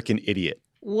 American Idiot.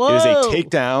 Whoa. It is a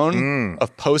takedown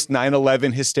of post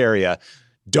 9/11 hysteria.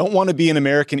 Don't want to be an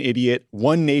American idiot.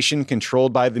 One nation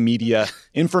controlled by the media.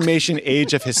 Information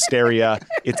age of hysteria.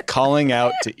 It's calling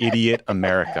out to idiot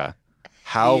America.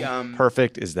 How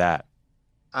perfect is that?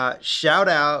 Shout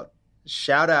out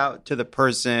to the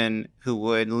person who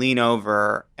would lean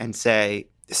over and say,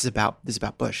 this is about Bush. It's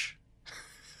about Bush.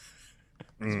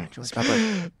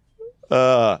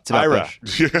 It's about Ira,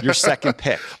 Bush. your second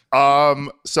pick.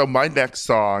 So my next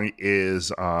song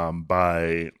is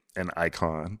by an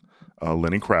icon,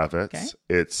 Lenny Kravitz. Okay.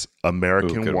 It's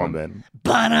American good one. Woman.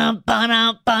 Ba-dum,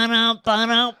 ba-dum, ba-dum,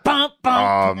 ba-dum, bum,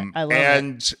 bum. I love it.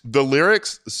 And the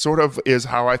lyrics sort of is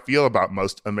how I feel about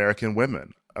most American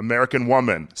women. American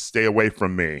woman, stay away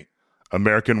from me.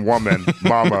 American woman,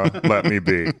 mama, let me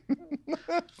be.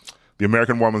 The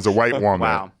American woman's a white woman.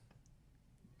 Wow.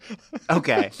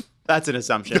 Okay. That's an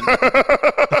assumption.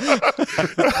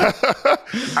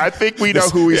 I think we know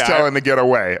who he's yeah, telling to get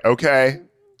away, okay?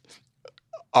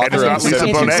 Author it's of not the Lisa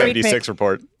Bonet. 1776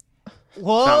 report.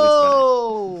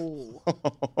 Whoa.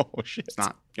 Oh, shit. It's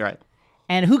not. You're right.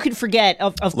 And who could forget,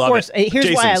 of Love course, it. here's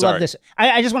Jason, why I sorry. love this.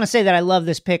 I just want to say that I love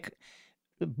this pick,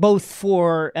 both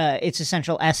for its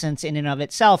essential essence in and of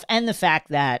itself, and the fact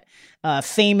that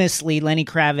famously Lenny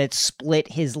Kravitz split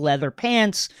his leather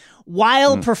pants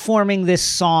while performing this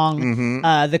song.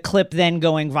 The clip then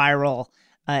going viral.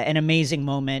 An amazing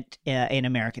moment in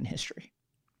American history.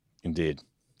 Indeed.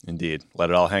 Let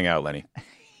it all hang out, Lenny.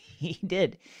 He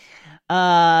did.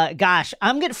 Gosh,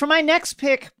 I'm good for my next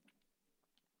pick.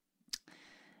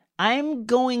 I'm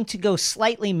going to go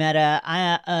slightly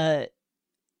meta.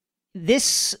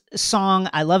 This song,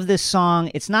 I love this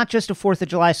song. It's not just a 4th of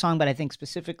July song, but I think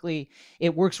specifically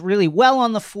it works really well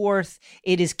on the 4th.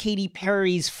 It is Katy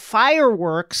Perry's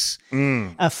Firework,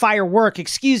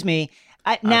 excuse me.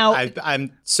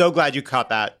 I'm so glad you caught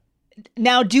that.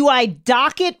 Now, do I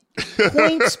dock it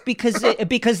points because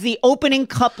the opening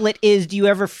couplet is, do you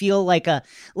ever feel like a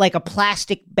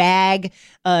plastic bag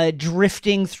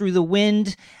drifting through the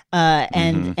wind,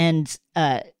 and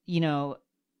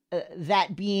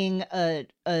that being a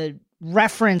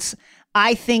reference,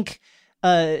 I think,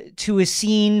 to a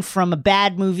scene from a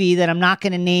bad movie that I'm not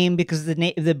going to name because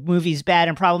the movie's bad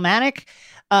and problematic.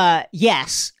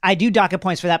 Yes, I do docket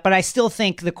points for that, but I still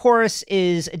think the chorus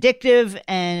is addictive,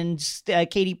 and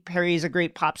Katy Perry is a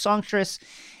great pop songstress,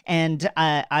 and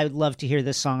I would love to hear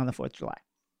this song on the 4th of July.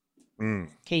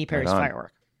 Katy Perry's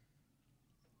Firework.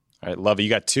 All right, Lovey, you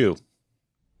got 2.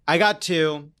 I got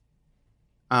 2.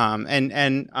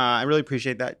 And I really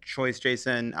appreciate that choice,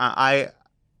 Jason. I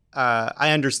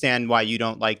understand why you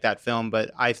don't like that film,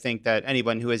 but I think that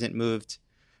anyone who isn't moved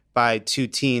by 2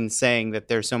 teens saying that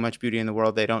there's so much beauty in the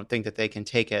world they don't think that they can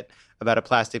take it about a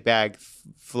plastic bag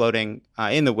floating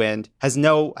in the wind has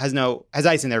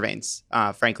ice in their veins,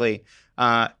 frankly.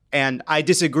 And I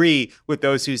disagree with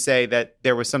those who say that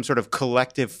there was some sort of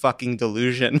collective fucking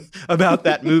delusion about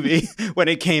that movie when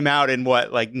it came out in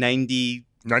 99.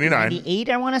 98,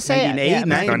 I want to say. 98,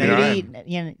 98,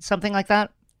 yeah, something like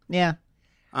that. Yeah.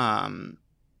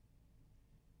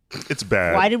 It's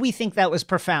bad. Why did we think that was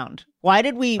profound? Why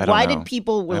did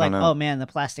people were like, oh man, the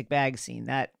plastic bag scene,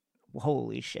 that,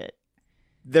 holy shit.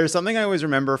 There's something I always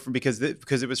remember because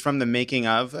it was from the making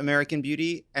of American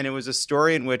Beauty, and it was a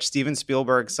story in which Steven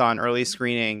Spielberg saw an early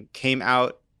screening, came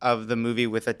out of the movie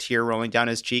with a tear rolling down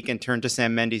his cheek, and turned to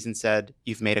Sam Mendes and said,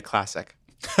 "You've made a classic."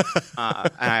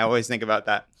 And I always think about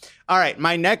that. All right,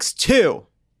 my next 2.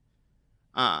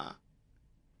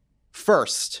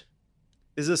 First,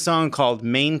 this is a song called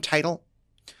Main Title.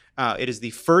 It is the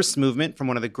first movement from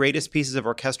one of the greatest pieces of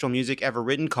orchestral music ever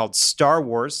written, called Star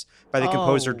Wars, by the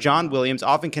composer John Williams,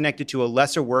 often connected to a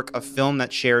lesser work of film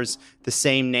that shares the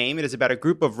same name. It is about a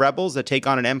group of rebels that take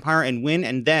on an empire and win,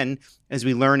 and then, as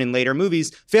we learn in later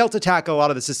movies, fail to tackle a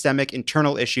lot of the systemic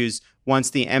internal issues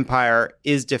once the empire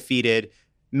is defeated.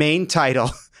 Main Title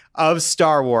of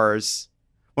Star Wars,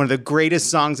 one of the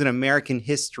greatest songs in American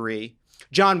history.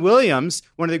 John Williams,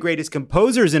 one of the greatest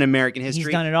composers in American history,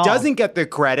 he's done it all. doesn't get the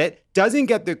credit.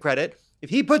 If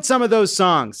he put some of those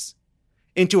songs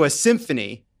into a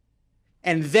symphony,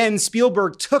 and then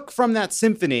Spielberg took from that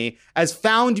symphony as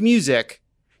found music,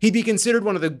 he'd be considered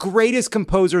one of the greatest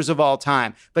composers of all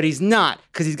time. But he's not,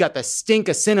 because he's got the stink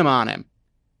of cinema on him.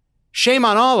 Shame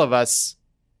on all of us.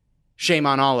 Shame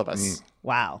on all of us.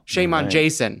 Wow. Shame on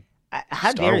Jason.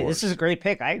 How dare you? This is a great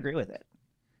pick. I agree with it.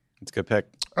 It's a good pick.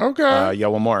 Okay. Yeah,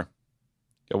 one more.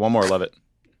 Love it.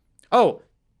 Oh,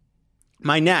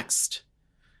 my next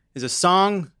is a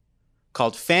song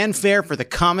called Fanfare for the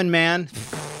Common Man,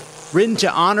 written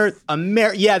to honor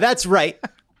Yeah, that's right.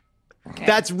 Okay.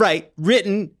 That's right.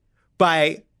 Written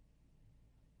by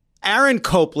Aaron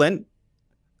Copland,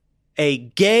 a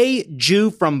gay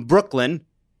Jew from Brooklyn.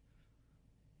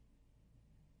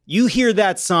 You hear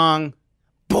that song,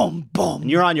 boom, boom,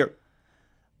 and you're on your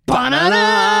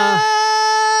banana.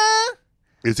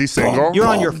 Is he single? You're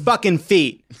on your fucking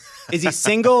feet. Is he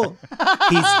single?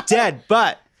 He's dead.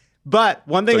 But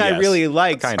one thing I really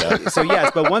liked. Kind of. So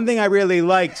yes, but one thing I really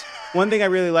liked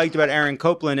about Aaron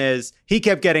Copland is he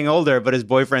kept getting older, but his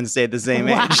boyfriend stayed the same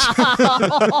age.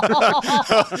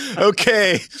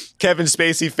 Okay, Kevin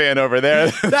Spacey fan over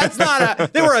there. That's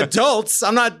not they were adults.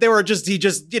 They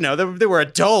were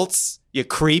adults, you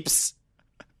creeps.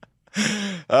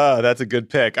 Oh, that's a good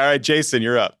pick. All right, Jason,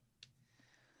 you're up.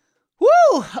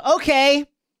 Woo! Okay.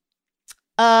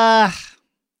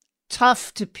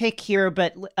 Tough to pick here,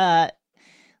 but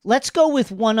let's go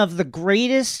with one of the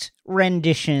greatest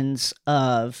renditions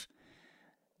of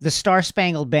the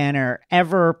Star-Spangled Banner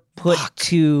ever put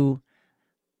to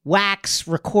wax,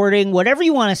 recording, whatever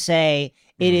you want to say.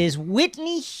 It is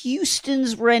Whitney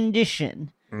Houston's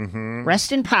rendition,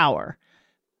 rest in power,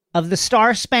 of the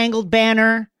Star-Spangled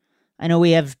Banner. I know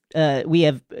we have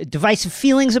divisive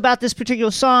feelings about this particular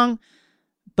song,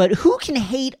 but who can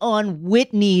hate on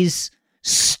Whitney's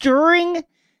stirring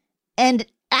and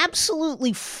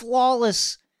absolutely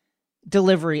flawless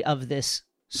delivery of this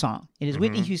song. It is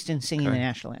Whitney Mm-hmm. Houston singing the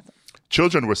national anthem.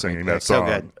 Children were singing that So song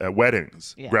good. at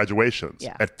weddings, Yeah. graduations,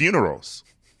 Yeah. at funerals.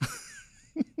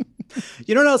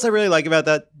 You know what else I really like about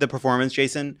the performance,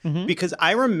 Jason? Mhm. Because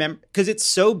I remember, because it's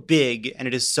so big and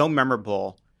it is so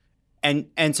memorable. And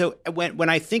so when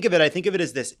I think of it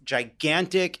as this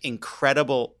gigantic,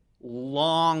 incredible,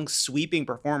 long, sweeping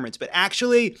performance. But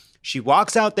actually, she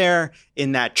walks out there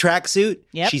in that tracksuit.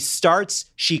 Yep. She starts,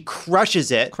 she crushes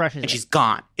it, Crushes and it. she's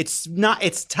gone. It's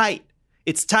tight.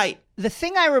 It's tight. The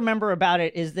thing I remember about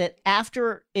it is that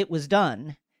after it was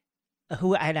done,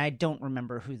 and I don't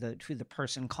remember who the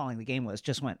person calling the game was,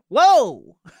 just went,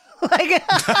 "Whoa!" like,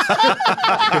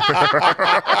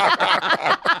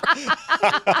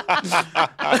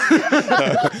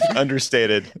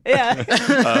 Understated. yeah.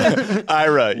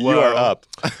 Ira, you are up.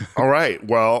 All right.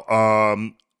 Well,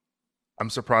 I'm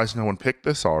surprised no one picked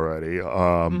this already, but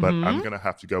I'm going to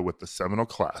have to go with the seminal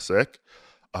classic,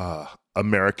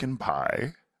 American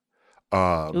Pie,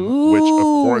 which, of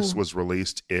course, Ooh. was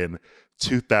released in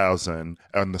 2000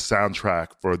 on the soundtrack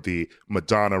for the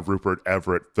Madonna Rupert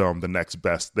Everett film, The Next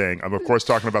Best Thing. I'm, of course,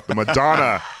 talking about the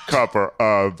Madonna cover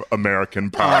of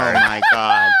American Oh Pie. my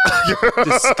God.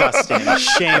 Disgusting.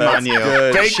 Shame on you.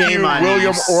 good. Thank Shame you, on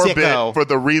William you, Orbit, sicko. for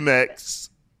the remix.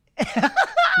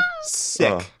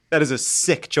 Sick. Oh. That is a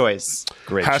sick choice.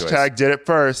 Great Hashtag choice. did it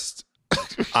first.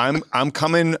 I'm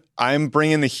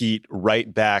bringing the heat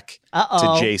right back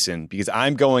Uh-oh. to Jason because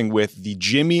I'm going with the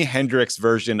Jimi Hendrix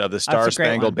version of the Star great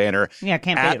Spangled one. Banner Yeah,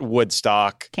 can't beat at it.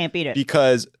 Woodstock. Can't beat it.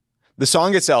 Because the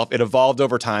song itself, it evolved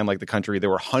over time like the country. There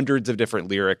were hundreds of different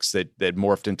lyrics that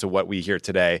morphed into what we hear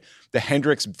today. The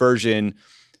Hendrix version,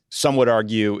 some would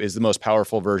argue, is the most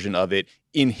powerful version of it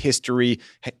in history.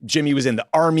 Jimmy was in the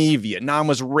army. Vietnam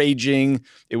was raging.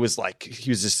 It was like he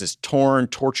was just this torn,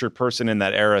 tortured person in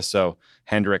that era. So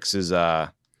Hendrix is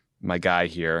my guy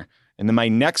here. And then my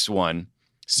next one,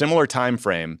 similar time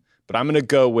frame, but I'm going to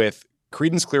go with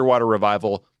Creedence Clearwater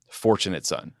Revival, Fortunate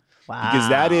Son. Wow. Because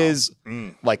that is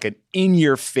like an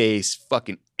in-your-face,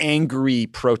 fucking angry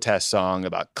protest song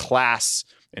about class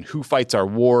and who fights our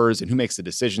wars and who makes the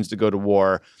decisions to go to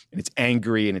war. And it's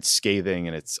angry and it's scathing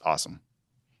and it's awesome.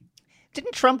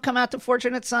 Didn't Trump come out to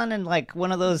Fortunate Son and like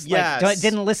one of those Yes. like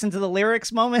didn't listen to the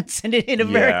lyrics moments in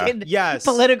American Yes.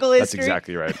 political That's history?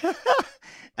 exactly right.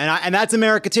 And that's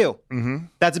America too. Mm-hmm.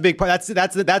 That's a big part.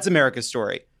 That's America's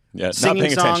story. Yeah, not Singing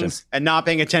paying songs attention. and not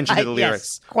paying attention to the Yes,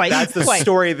 lyrics. quite, That's the quite.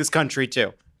 story of this country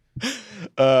too.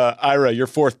 Ira, your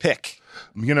fourth pick.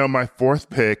 You know, my fourth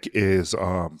pick is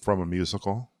from a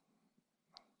musical.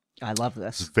 I love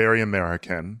It's this. very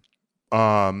American.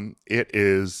 It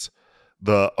is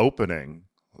the opening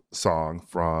song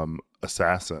from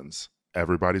Assassins.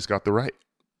 Everybody's Got the Right.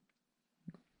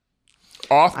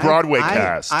 Off-Broadway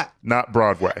cast, not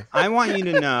Broadway. I want you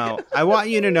to know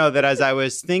that as I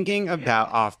was thinking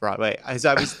about off-Broadway, as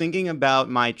I was thinking about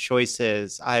my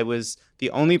choices, the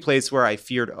only place where I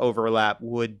feared overlap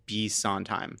would be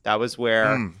Sondheim. That was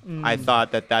where I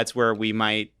thought that's where we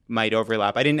might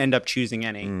overlap. I didn't end up choosing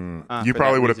any. You for that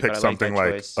probably would have reason, picked but I like something that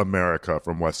like choice. America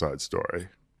from West Side Story.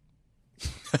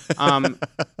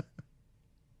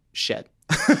 Shit.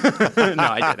 No,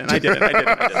 I didn't.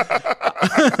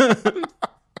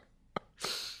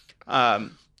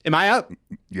 Am I up?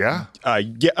 Yeah.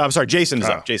 Yeah, I'm sorry. Jason's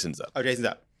Oh. up. Jason's up. Oh, Jason's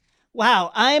up.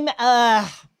 Wow, I'm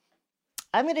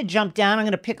going to jump down. I'm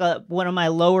going to pick one of my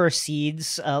lower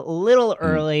seeds a little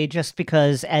early just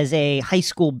because as a high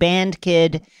school band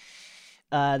kid,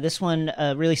 this one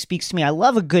really speaks to me. I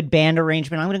love a good band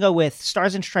arrangement. I'm going to go with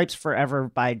Stars and Stripes Forever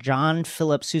by John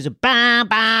Philip Sousa. Ba, ba,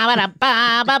 ba, da,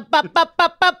 ba, ba, ba, ba,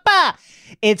 ba, ba, ba.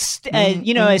 It's,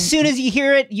 as soon as you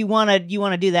hear it, you want to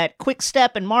do that quick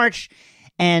step and march.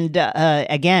 And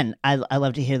again, I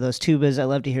love to hear those tubas. I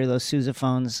love to hear those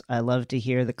sousaphones. I love to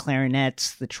hear the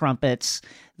clarinets, the trumpets,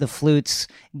 the flutes.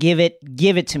 Give it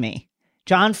to me.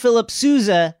 John Philip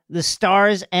Sousa, The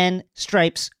Stars and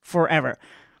Stripes Forever.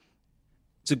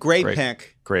 It's a great Great.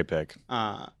 pick. Great pick.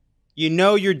 You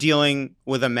know you're dealing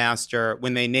with a master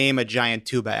when they name a giant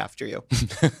tuba after you.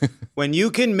 When you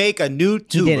can make a new He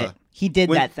tuba. did it. He did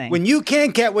When, that thing. when you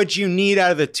can't get what you need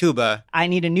out of the tuba I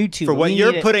need a new tuba. for what We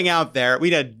you're need it. putting out there, we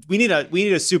need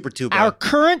a super tuba. Our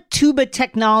current tuba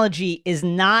technology is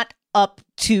not up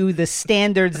to the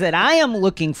standards that I am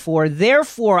looking for.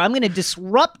 Therefore, I'm going to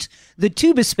disrupt the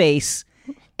tuba space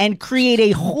and create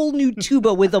a whole new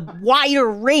tuba with a wider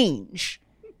range.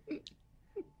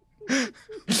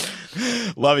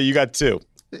 Love it. You got two.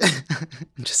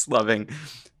 I'm just loving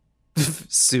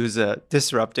Sousa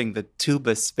disrupting the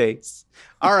tuba space.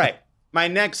 All right, my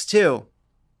next two.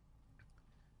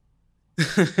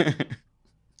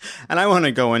 And I want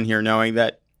to go in here knowing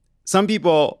that some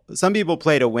people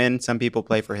play to win, some people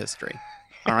play for history.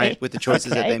 All right, with the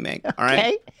choices that they make. All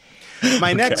right.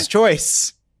 My next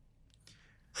choice.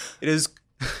 It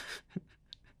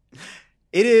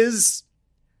is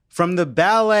from the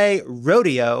ballet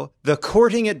Rodeo, The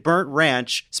Courting at Burnt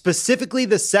Ranch, specifically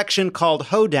the section called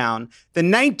Hoedown, the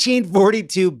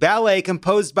 1942 ballet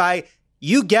composed by,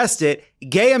 you guessed it,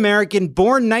 gay American,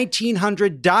 born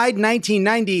 1900, died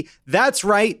 1990. That's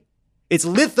right. It's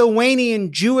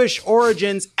Lithuanian Jewish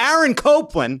origins, Aaron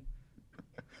Copland,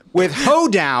 with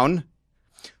Hoedown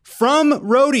from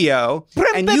Rodeo.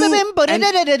 And he knows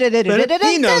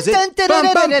it.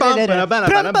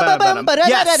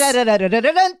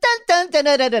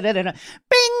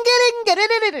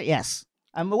 Yes.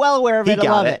 I'm well aware of it. I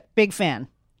love it. Big fan.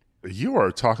 You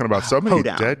are talking about so many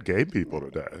dead gay people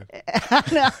today.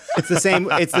 It's the same.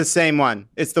 It's the same one.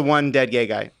 It's the one dead gay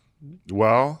guy.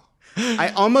 Well,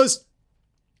 I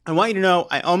want you to know,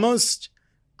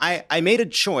 I made a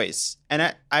choice,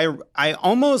 and I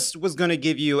almost was going to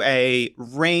give you a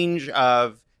range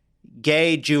of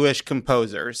gay Jewish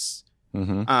composers.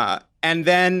 And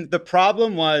then the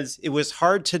problem was it was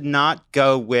hard to not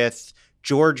go with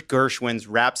George Gershwin's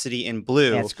Rhapsody in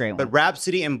Blue. That's a great one. But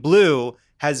Rhapsody in Blue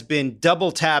has been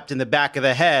double tapped in the back of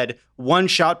the head, one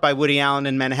shot by Woody Allen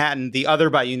in Manhattan, the other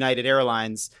by United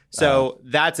Airlines. So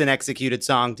that's an executed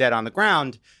song, Dead on the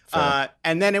Ground.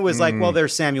 And then it was like, well,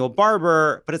 there's Samuel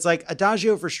Barber, but it's like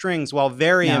Adagio for strings, while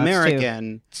very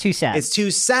American. It's too sad. It's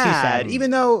too sad, even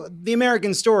though the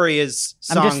American story is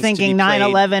songs. I'm just thinking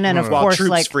 9/11, and of course, troops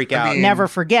like freak out. Never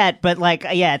Forget. But like,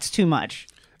 yeah, it's too much.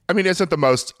 I mean, isn't the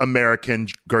most American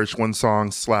Gershwin song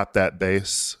 "Slap That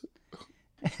Bass"?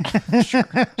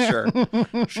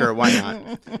 Sure.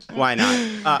 Why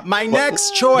not? My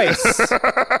next choice.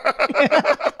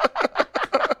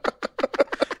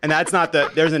 And that's not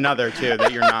there's another too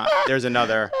that you're not. There's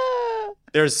another.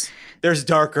 There's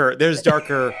darker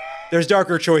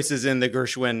choices in the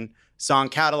Gershwin song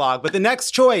catalog. But the next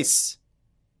choice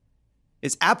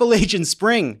is Appalachian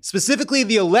Spring, specifically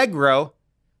the Allegro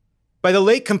by the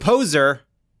late composer.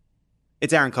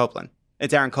 It's Aaron Copland.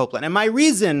 And my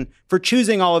reason for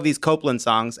choosing all of these Copland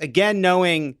songs, again,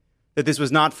 knowing that this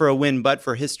was not for a win, but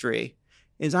for history,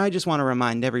 is I just want to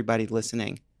remind everybody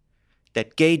listening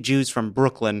that gay Jews from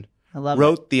Brooklyn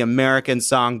wrote the American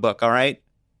songbook, all right?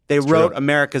 They wrote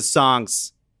America's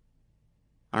songs,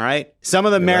 all right? Some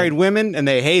of them married women, and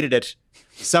they hated it.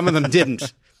 Some of them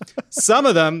didn't. Some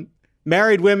of them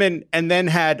married women and then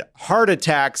had heart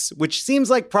attacks, which seems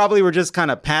like probably were just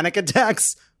kind of panic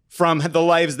attacks from the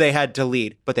lives they had to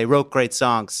lead. But they wrote great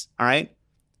songs, all right?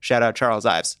 Shout out Charles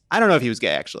Ives. I don't know if he was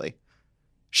gay, actually.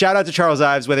 Shout out to Charles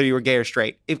Ives, whether you were gay or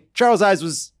straight. If Charles Ives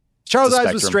was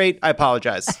straight, I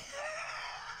apologize.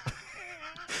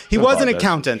 He was an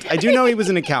accountant. I do know he was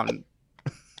an accountant.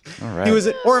 All right. He was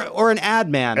or an ad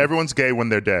man. Everyone's gay when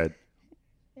they're dead.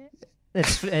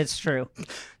 It's true.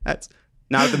 That's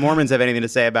not that the Mormons have anything to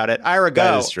say about it. Ira, go.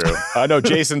 That is true. No,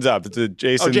 Jason's up. It's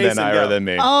Jason, then Ira, go. then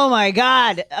me. Oh my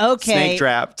God. Okay. Snake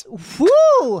trapped.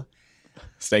 Woo!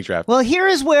 Snake trap. Well, here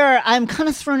is where I'm kind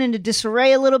of thrown into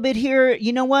disarray a little bit here.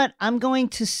 You know what? I'm going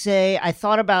to say I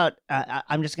thought about,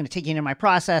 I'm just going to take you into my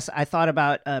process. I thought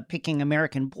about picking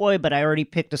American Boy, but I already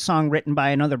picked a song written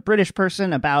by another British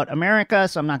person about America,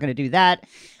 so I'm not going to do that.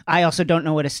 I also don't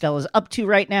know what Estelle is up to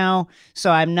right now,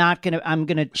 so I'm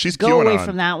going to She's go away QAnon.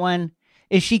 from that one.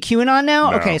 Is she QAnon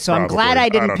now? No, okay, so I'm probably. glad I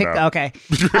didn't I pick. don't know. Okay.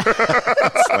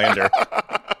 Slander.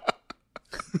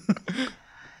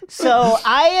 So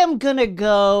I am going to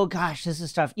go, gosh, this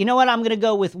is tough. You know what? I'm going to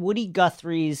go with Woody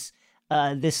Guthrie's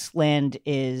This Land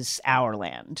Is Our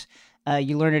Land.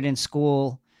 You learn it in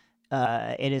school.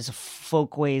 It is a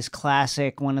folkways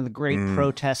classic, one of the great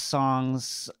protest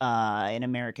songs in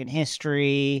American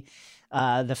history.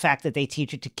 The fact that they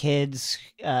teach it to kids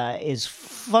is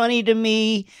funny to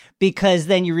me because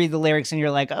then you read the lyrics and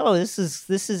you're like, oh, this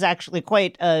is actually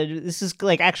quite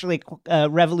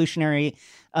revolutionary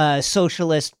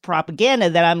socialist propaganda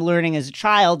that I'm learning as a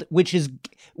child, which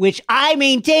I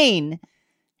maintain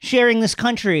sharing this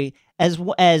country as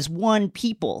one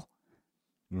people.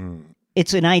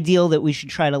 It's an ideal that we should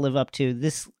try to live up to.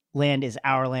 This land is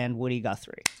our land, Woody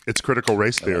Guthrie. It's critical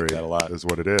race theory that a lot. is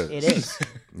what it is. It is.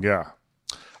 Yeah.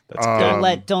 That's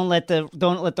good. Don't let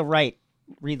the right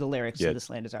read the lyrics of This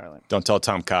Land Is Our Land. Don't tell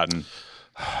Tom Cotton.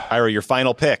 Ira, your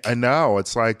final pick. I know.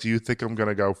 It's like, do you think I'm going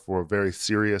to go for a very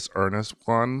serious, earnest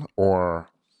one? Or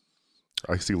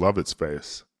I see Love Its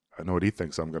face. I know what he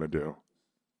thinks I'm going to do.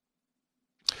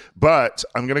 But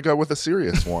I'm going to go with a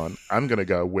serious one. I'm going to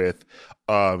go with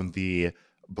the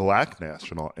Black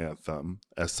national anthem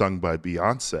as sung by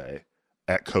Beyonce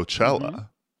at Coachella.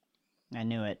 Mm-hmm. I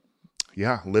knew it.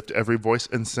 Yeah, lift every voice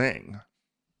and sing.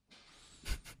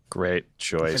 Great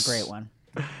choice. It's a great one.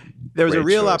 There was a Great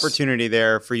real choice. opportunity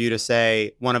there for you to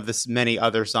say one of the many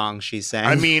other songs she sang.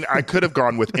 I mean, I could have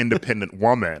gone with Independent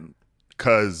Woman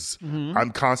because Mm-hmm.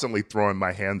 I'm constantly throwing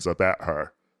my hands up at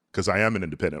her because I am an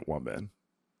independent woman.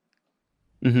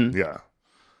 Mhm. Yeah.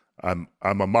 I'm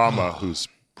a mama who's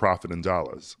profiting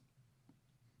dollars.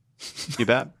 You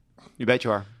bet. You bet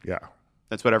you are. Yeah.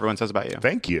 That's what everyone says about you.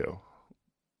 Thank you.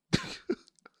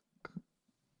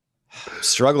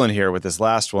 Struggling here with this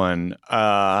last one.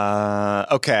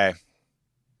 Okay. I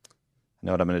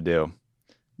know what I'm going to do.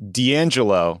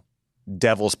 D'Angelo,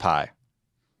 Devil's Pie.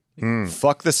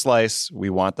 Fuck the slice. We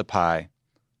want the pie.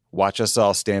 Watch us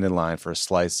all stand in line for a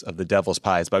slice of the devil's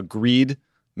pie. It's about greed,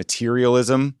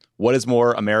 materialism. What is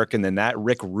more American than that?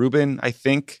 Rick Rubin, I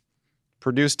think,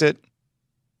 produced it.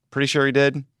 Pretty sure he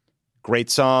did. Great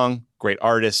song, great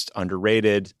artist,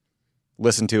 underrated.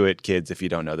 Listen to it, kids, if you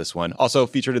don't know this one. Also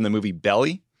featured in the movie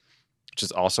Belly, which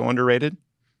is also underrated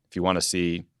if you want to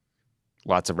see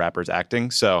lots of rappers acting.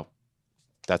 So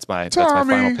that's my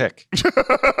final pick.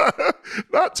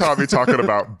 Not Tommy talking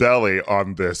about Belly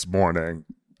on This Morning.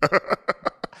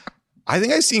 I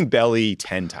think I've seen Belly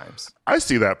 10 times. I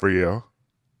see that for you.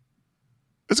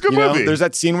 It's a good You know, movie. there's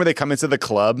that scene where they come into the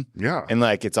club Yeah. and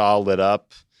like it's all lit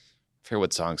up. I forget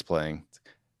what song's playing.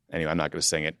 Anyway, I'm not going to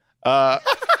sing it.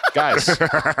 Guys, Yeah,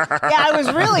 I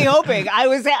was really hoping. I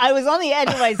was on the edge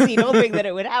of my seat hoping that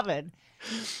it would happen.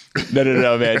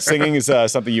 no, man. Singing is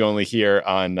something you only hear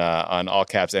on All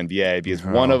Caps NBA because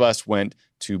one of us went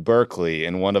to Berkeley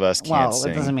and one of us can't Well, it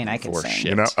sing. doesn't mean I can for sing. shit.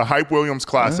 You know, a Hype Williams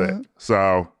classic.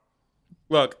 So,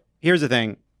 Look, here's the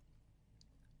thing.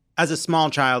 As a small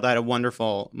child, I had a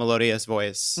wonderful melodious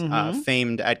voice,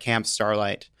 famed at Camp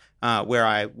Starlight, where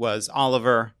I was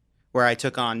Oliver, where I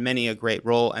took on many a great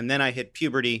role. And then I hit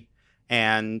puberty,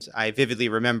 and I vividly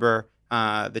remember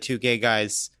the two gay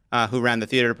guys who ran the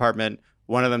theater department,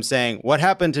 one of them saying, "What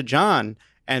happened to John?"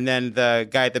 And then the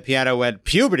guy at the piano went,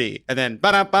 "Puberty," and then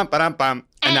ba-dum bum ba-dum bum,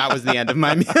 and that was the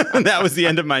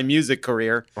end of my music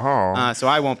career. So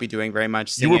I won't be doing very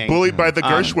much you singing. were bullied by the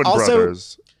Gershwin also-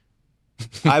 brothers.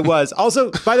 I was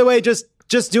also, by the way, just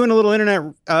doing a little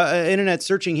internet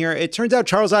searching here. It turns out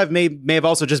Charles Ive may have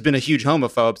also just been a huge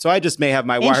homophobe. So I just may have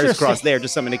my wires Interesting. crossed there.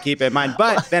 Just something to keep in mind.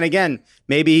 But then again,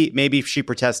 maybe she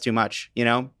protests too much. You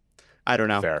know, I don't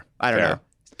know. Fair. I don't Fair. know.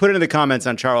 Put it in the comments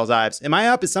on Charles Ives. Am I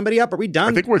up? Is somebody up? Are we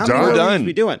done? I think we're How done. many We're more done. are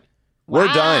we doing? We're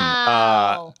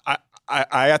Wow. done.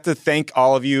 I have to thank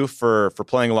all of you for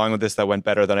playing along with this. That went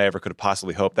better than I ever could have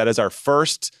possibly hoped. That is our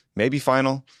first, maybe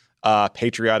final,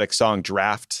 patriotic song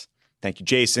draft. Thank you,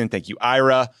 Jason. Thank you,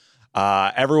 Ira.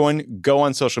 Everyone, go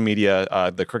on social media,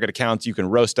 the Crooked accounts. You can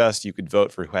roast us. You could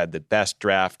vote for who had the best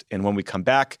draft. And when we come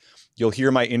back, you'll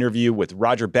hear my interview with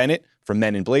Roger Bennett from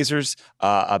Men in Blazers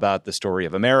about the story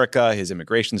of America, his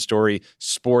immigration story,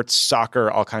 sports, soccer,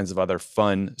 all kinds of other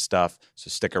fun stuff. So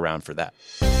stick around for that.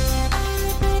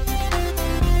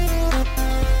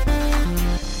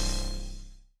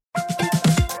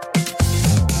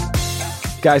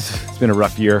 Guys, it's been a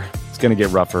rough year. It's going to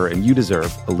get rougher, and you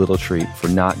deserve a little treat for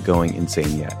not going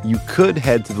insane yet. You could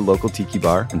head to the local tiki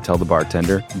bar and tell the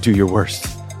bartender, do your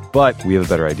worst. But we have a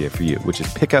better idea for you, which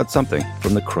is pick out something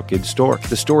from the Crooked store.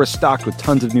 The store is stocked with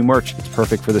tons of new merch. It's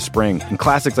perfect for the spring. And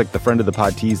classics like the Friend of the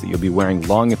Pod tees that you'll be wearing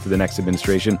long into the next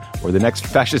administration or the next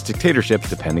fascist dictatorship,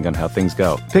 depending on how things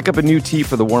go. Pick up a new tee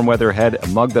for the warm weather ahead, a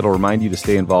mug that'll remind you to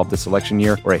stay involved this election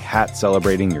year, or a hat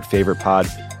celebrating your favorite pod.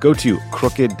 Go to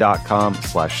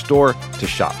crooked.com/store to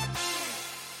shop.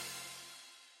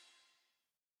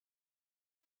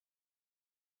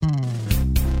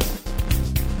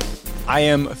 I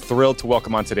am thrilled to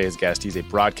welcome on today's guest. He's a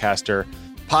broadcaster,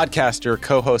 podcaster,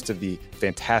 co-host of the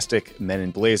fantastic Men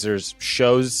in Blazers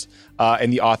shows,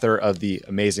 and the author of the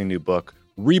amazing new book,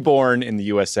 Reborn in the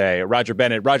USA. Roger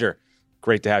Bennett. Roger,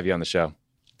 great to have you on the show.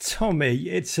 Tommy,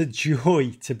 it's a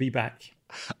joy to be back.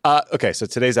 Okay, so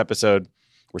today's episode,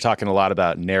 we're talking a lot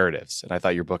about narratives, and I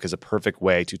thought your book is a perfect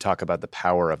way to talk about the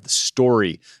power of the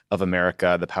story of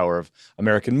America, the power of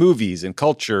American movies and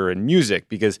culture and music,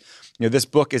 because this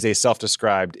book is a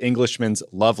self-described Englishman's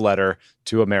love letter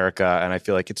to America, and I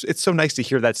feel like it's so nice to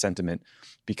hear that sentiment,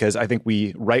 because I think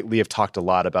we rightly have talked a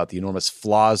lot about the enormous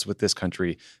flaws with this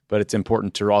country, but it's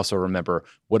important to also remember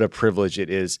what a privilege it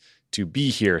is to be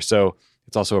here. So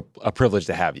it's also a privilege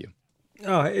to have you.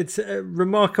 Oh, it's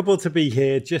remarkable to be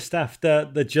here just after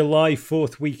the July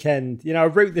 4th weekend. I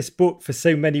wrote this book for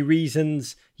so many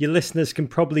reasons. Your listeners can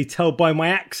probably tell by my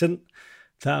accent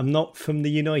that I'm not from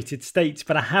the United States,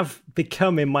 but I have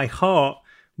become in my heart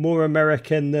more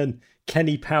American than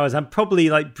Kenny Powers. I'm probably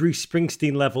like Bruce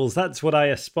Springsteen levels. That's what I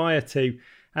aspire to.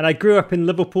 And I grew up in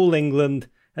Liverpool, England,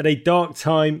 at a dark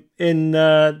time in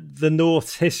the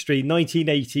North's history,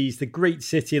 1980s, the great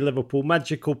city of Liverpool,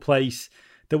 magical place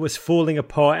that was falling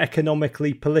apart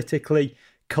economically, politically,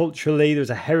 culturally. There was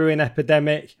a heroin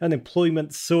epidemic,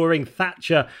 unemployment soaring,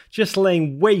 Thatcher just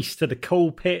laying waste to the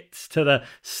coal pits, to the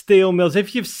steel mills.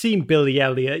 If you've seen Billy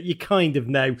Elliot, you kind of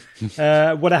know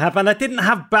what I have. And I didn't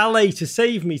have ballet to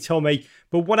save me, Tommy,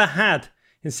 but what I had,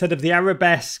 instead of the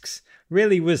arabesques,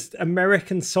 really was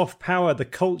American soft power, the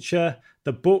culture,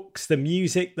 the books, the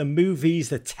music, the movies,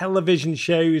 the television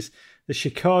shows, the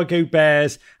Chicago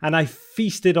Bears, and I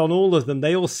feasted on all of them.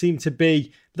 They all seemed to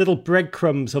be little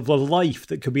breadcrumbs of a life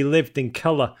that could be lived in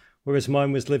color, whereas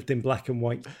mine was lived in black and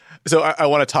white. So I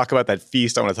want to talk about that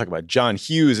feast. I want to talk about John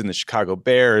Hughes and the Chicago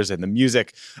Bears and the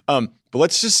music. But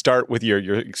let's just start with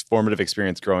your formative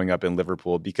experience growing up in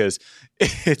Liverpool, because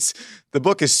the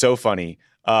book is so funny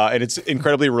and it's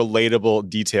incredibly relatable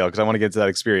detail, because I want to get to that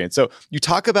experience. So you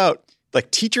talk about like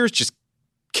teachers just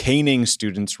caning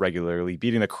students regularly,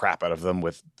 beating the crap out of them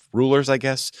with rulers, I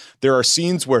guess. There are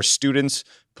scenes where students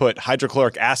put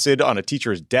hydrochloric acid on a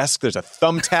teacher's desk. There's a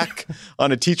thumbtack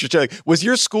on a teacher's chair. Like, was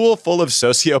your school full of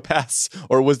sociopaths,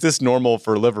 or was this normal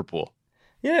for Liverpool?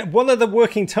 Yeah, one of the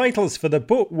working titles for the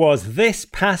book was "This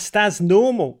Passed as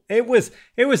Normal." It was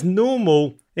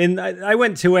normal. I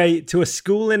went to a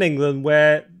school in England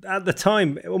where, at the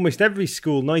time, almost every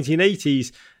school,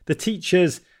 1980s, the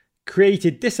teachers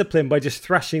created discipline by just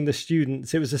thrashing the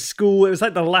students. It was a school, it was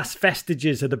like the last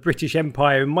vestiges of the British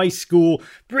Empire. In my school,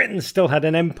 Britain still had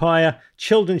an empire.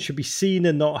 Children should be seen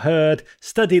and not heard,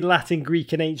 studied Latin,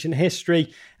 Greek, and ancient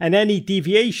history, and any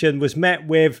deviation was met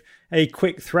with a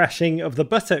quick thrashing of the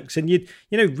buttocks. And you'd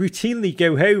routinely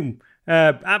go home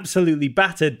absolutely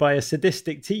battered by a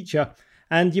sadistic teacher,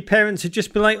 and your parents would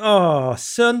just be like, "Oh,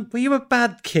 son, were you a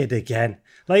bad kid again?"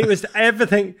 Like, it was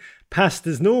everything passed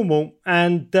as normal.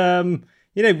 And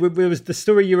it was the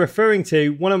story you're referring to.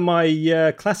 One of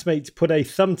my classmates put a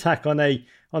thumbtack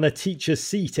on a teacher's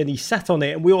seat, and he sat on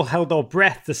it, and we all held our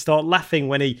breath to start laughing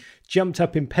when he jumped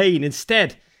up in pain.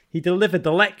 Instead, he delivered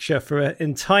the lecture for an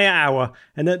entire hour,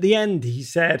 and at the end he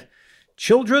said,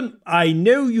 "Children, I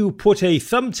know you put a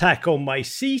thumbtack on my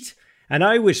seat, and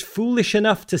I was foolish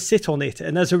enough to sit on it,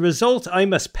 and as a result, I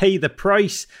must pay the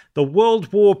price. The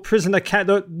World War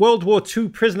II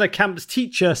prisoner camps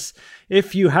teach us,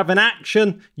 if you have an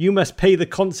action, you must pay the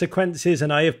consequences,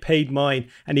 and I have paid mine."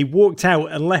 And he walked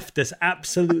out and left us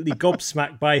absolutely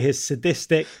gobsmacked by his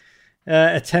sadistic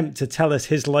attempt to tell us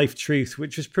his life truth,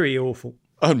 which was pretty awful.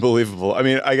 Unbelievable. I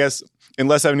mean, I guess,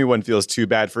 unless anyone feels too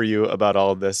bad for you about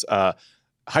all of this,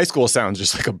 high school sounds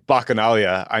just like a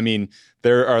bacchanalia. I mean,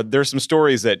 there's some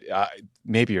stories that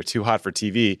maybe are too hot for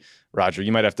TV. Roger,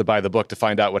 you might have to buy the book to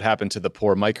find out what happened to the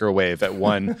poor microwave at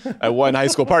one high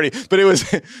school party. But it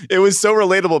was so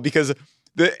relatable, because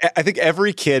I think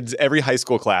every high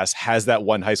school class has that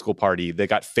one high school party that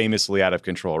got famously out of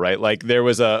control, right? Like, there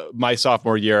was my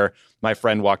sophomore year, my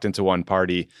friend walked into one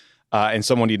party, and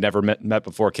someone he'd never met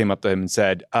before came up to him and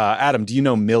said, "Adam, do you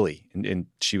know Millie?" And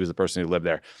she was the person who lived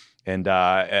there.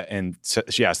 And so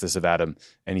she asked this of Adam,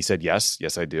 and he said, yes,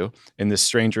 I do. And this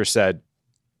stranger said,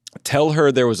 "Tell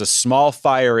her there was a small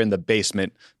fire in the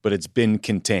basement, but it's been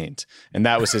contained." And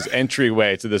that was his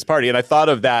entryway to this party. And I thought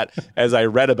of that as I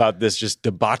read about this just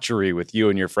debauchery with you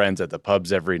and your friends at the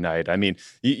pubs every night. I mean,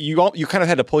 you kind of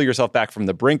had to pull yourself back from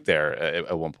the brink there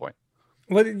at one point.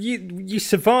 Well, you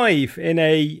survive in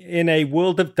a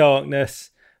world of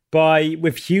darkness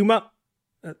with humor.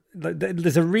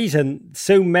 There's a reason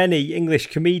so many English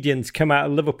comedians come out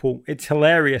of Liverpool. It's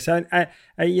hilarious.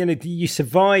 You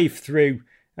survive through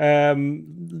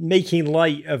making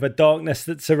light of a darkness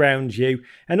that surrounds you.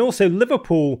 And also,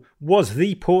 Liverpool was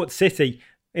the port city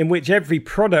in which every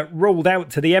product rolled out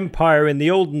to the empire in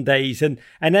the olden days, and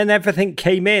then everything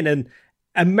came in, and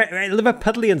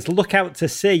Liverpudlians look out to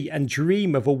sea and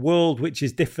dream of a world which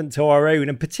is different to our own,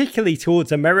 and particularly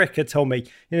towards America, Tommy.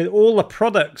 All the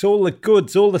products, all the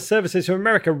goods, all the services from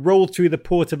America roll through the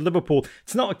port of Liverpool.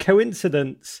 It's not a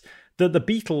coincidence that the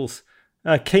Beatles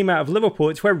came out of Liverpool.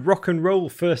 It's where rock and roll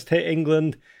first hit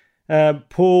England.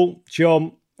 Paul,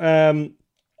 John,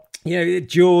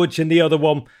 George, and the other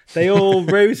one, they all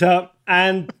rose up,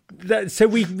 and so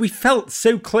we felt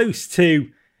so close to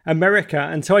America.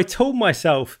 And so I told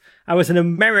myself I was an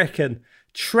American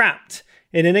trapped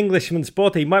in an Englishman's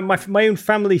body. My own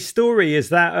family story is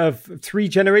that of 3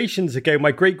 generations ago.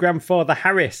 My great-grandfather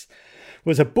Harris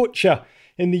was a butcher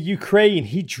in the Ukraine.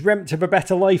 He dreamt of a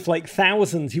better life like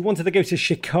thousands. He wanted to go to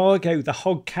Chicago, the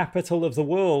hog capital of the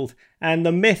world. And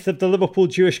the myth of the Liverpool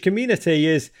Jewish community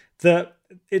is that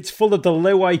it's full of the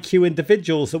low IQ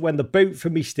individuals that when the boat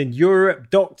from Eastern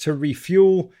Europe docked to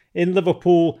refuel in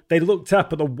Liverpool, they looked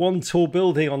up at the one tall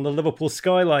building on the Liverpool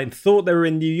skyline, thought they were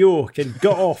in New York and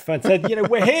got off and said,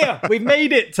 we're here, we've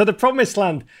made it to the promised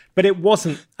land. But it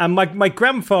wasn't. And my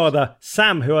grandfather,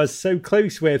 Sam, who I was so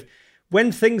close with,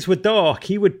 when things were dark,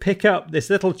 he would pick up this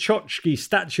little tchotchke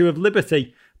Statue of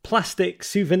Liberty, plastic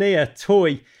souvenir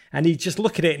toy, and he'd just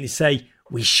look at it and he'd say,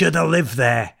 we should have lived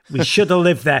there. We should have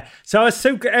lived there. So I was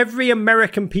every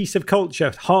American piece of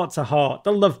culture, Heart to Heart,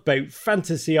 The Love Boat,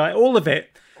 Fantasy Eye, all of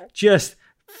it just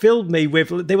filled me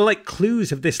with, they were like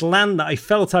clues of this land that I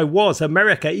felt I was,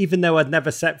 America, even though I'd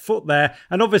never set foot there.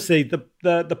 And obviously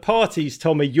the parties,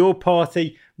 Tommy, your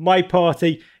party, my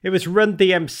party, it was Run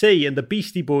DMC and the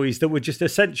Beastie Boys that were just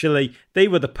essentially, they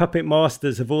were the puppet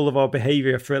masters of all of our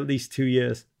behavior for at least 2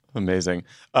 years. Amazing.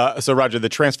 So Roger, the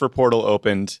transfer portal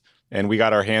opened and we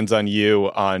got our hands on you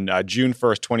on June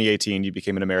 1st, 2018. You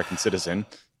became an American citizen.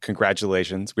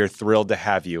 Congratulations. We're thrilled to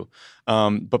have you.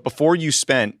 But before you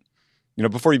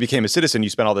became a citizen, you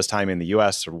spent all this time in the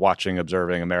U.S. watching,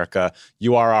 observing America.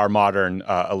 You are our modern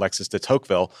Alexis de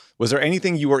Tocqueville. Was there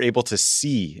anything you were able to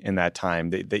see in that time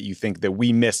that you think that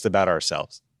we missed about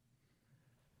ourselves?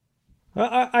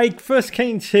 I first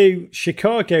came to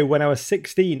Chicago when I was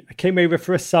 16. I came over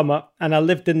for a summer and I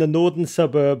lived in the northern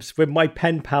suburbs with my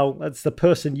pen pal. That's the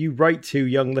person you write to,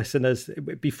 young listeners,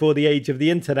 before the age of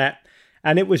the internet.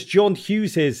 And it was John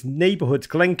Hughes's neighborhood,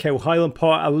 Glencoe, Highland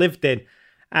Park, I lived in.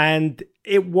 And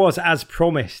it was as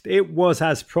promised. It was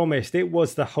as promised. It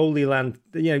was the Holy Land,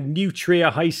 New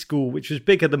Trier High School, which was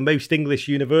bigger than most English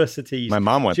universities. My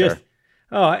mom went there.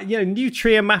 Oh, New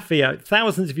Trier Mafia.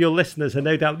 Thousands of your listeners are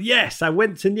no doubt. Yes, I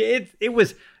went to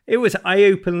it was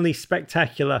eye-openingly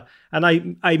spectacular.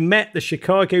 And I met the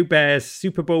Chicago Bears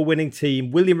Super Bowl winning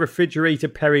team. William Refrigerator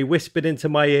Perry whispered into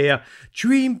my ear,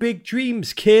 "Dream big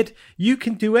dreams, kid. You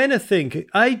can do anything.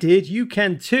 I did. You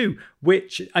can too."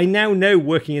 Which I now know,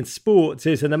 working in sports,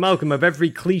 is an amalgam of every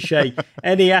cliche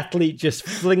any athlete just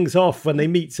flings off when they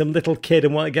meet some little kid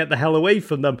and want to get the hell away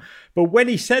from them. But when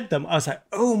he said them, I was like,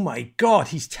 oh my God,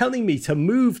 he's telling me to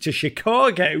move to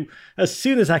Chicago as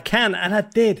soon as I can. And I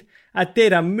did.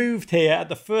 I moved here at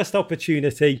the first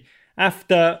opportunity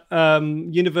after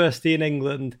university in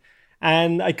England,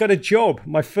 and I got a job,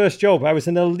 my first job. I was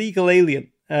an illegal alien,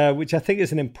 which I think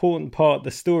is an important part of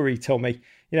the story, Tommy.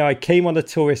 I came on a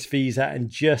tourist visa and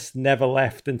just never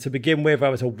left. And to begin with, I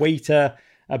was a waiter,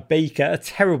 a baker, a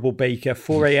terrible baker,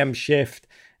 4 a.m. shift.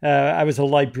 I was a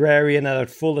librarian and I'd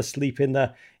fall asleep in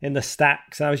the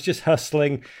stacks. And I was just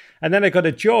hustling. And then I got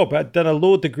a job. I'd done a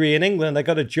law degree in England. I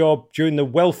got a job during the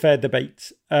welfare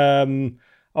debates during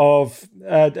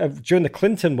the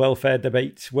Clinton welfare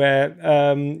debates, where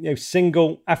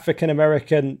single African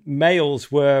American males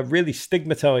were really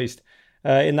stigmatized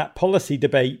in that policy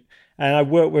debate. And I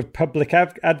worked with public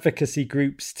advocacy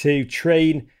groups to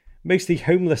train mostly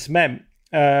homeless men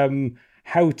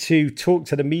how to talk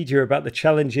to the media about the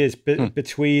challenges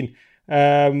between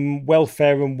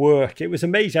welfare and work. It was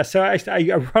amazing. So I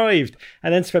arrived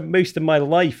and then spent most of my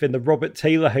life in the Robert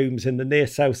Taylor homes in the near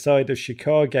south side of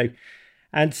Chicago.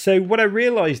 And so what I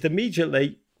realized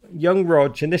immediately, young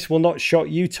Rog, and this will not shock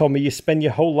you, Tommy, you spend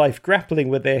your whole life grappling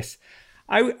with this.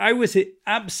 I was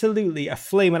absolutely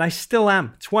aflame, and I still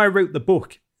am. It's why I wrote the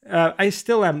book. I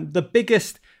still am the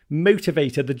biggest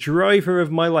motivator, the driver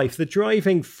of my life, the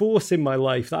driving force in my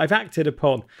life that I've acted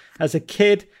upon as a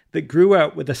kid that grew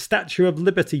up with a Statue of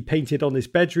Liberty painted on his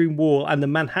bedroom wall and the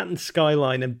Manhattan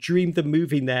skyline, and dreamed of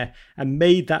moving there and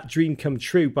made that dream come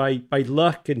true by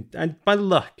luck and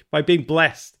by being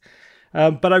blessed.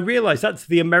 But I realized that's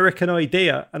the American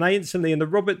idea, and I instantly, in the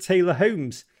Robert Taylor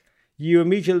homes, you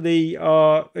immediately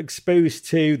are exposed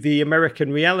to the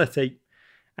American reality.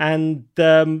 And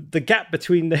the gap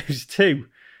between those two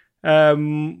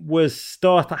was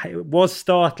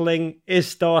startling, is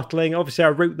startling. Obviously, I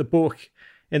wrote the book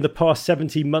in the past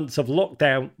 17 months of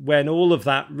lockdown, when all of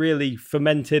that really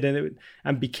fermented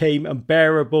and became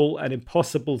unbearable and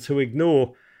impossible to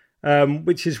ignore,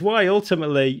 which is why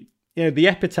ultimately, the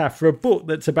epitaph for a book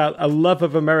that's about a love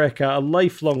of America, a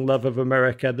lifelong love of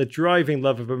America, the driving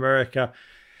love of America,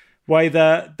 why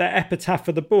the epitaph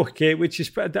of the book, which is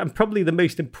probably the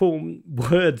most important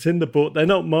words in the book, they're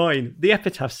not mine. The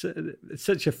epitaph's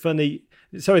such a funny...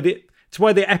 it's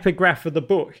why the epigraph of the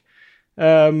book.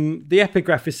 The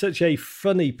epigraph is such a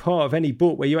funny part of any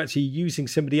book, where you're actually using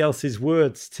somebody else's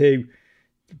words to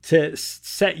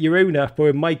set your own up, or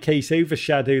in my case,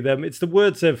 overshadow them. It's the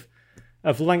words of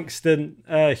of Langston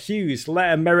Hughes.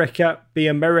 Let America be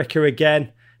America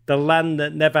again, the land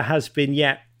that never has been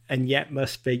yet and yet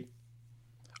must be.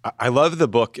 I love the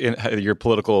book, in Your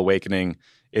Political Awakening.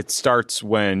 It starts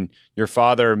when your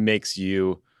father makes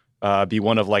you be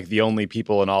one of like the only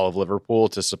people in all of Liverpool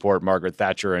to support Margaret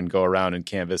Thatcher and go around and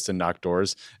canvass and knock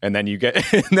doors. And then you get,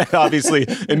 and that obviously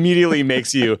immediately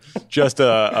makes you just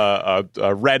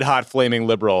a red hot flaming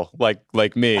liberal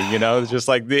like me, you know, just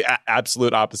like the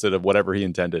absolute opposite of whatever he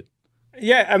intended.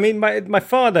 Yeah, I mean, my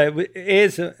father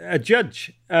is a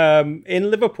judge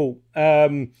in Liverpool.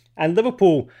 And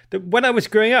Liverpool, when I was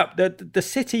growing up, the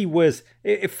city was,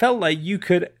 it felt like you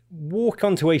could walk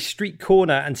onto a street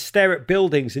corner and stare at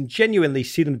buildings and genuinely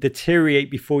see them deteriorate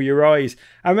before your eyes.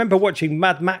 I remember watching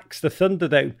Mad Max, The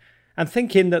Thunderdome, and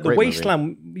thinking that the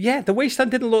wasteland, the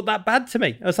wasteland didn't look that bad to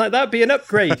me. I was like, that'd be an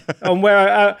upgrade on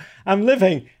where I'm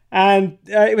living. And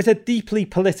it was a deeply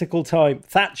political time.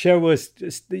 Thatcher was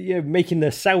just, making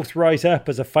the South rise up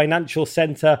as a financial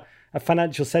centre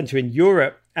in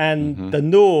Europe. And the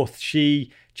North,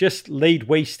 she just laid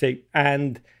waste to.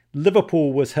 And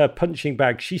Liverpool was her punching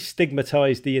bag. She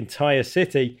stigmatised the entire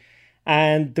city.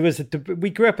 And we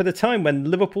grew up at a time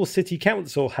when Liverpool City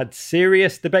Council had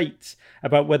serious debates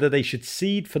about whether they should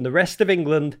cede from the rest of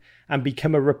England and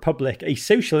become a republic, a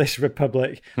socialist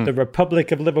republic, the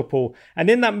Republic of Liverpool. And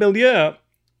in that milieu,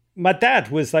 my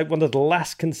dad was like one of the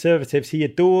last conservatives. He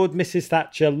adored Mrs.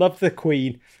 Thatcher, loved the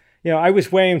Queen. You know, I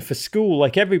was wearing for school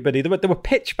like everybody. There were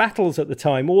pitched battles at the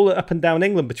time, all up and down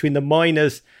England, between the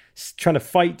miners trying to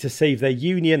fight to save their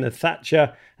union and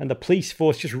Thatcher and the police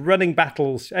force, just running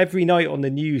battles every night on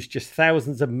the news, just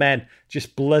thousands of men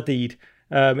just bloodied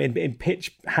in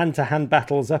pitched hand-to-hand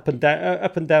battles up and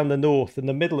down the North and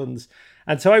the Midlands.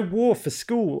 And so I wore for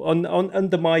school on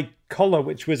under my collar,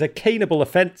 which was a canable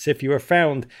offence if you were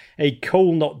found, a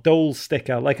Coal Not Dole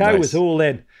sticker. Like, nice. I was all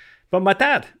in. But my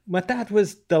dad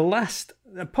was the last,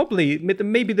 probably,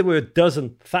 maybe there were a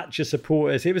dozen Thatcher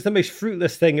supporters. It was the most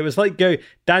fruitless thing. It was like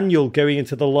Daniel going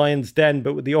into the lion's den,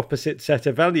 but with the opposite set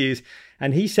of values.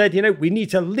 And he said, we need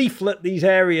to leaflet these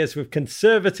areas with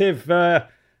conservative,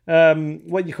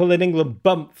 what you call in England,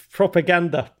 bump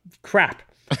propaganda crap.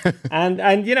 and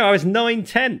I was 9,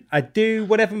 10. I'd do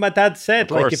whatever my dad said.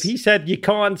 Like, if he said you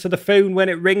can't answer the phone when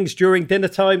it rings during dinner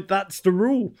time, that's the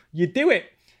rule. You do it.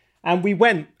 And we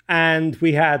went. And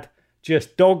we had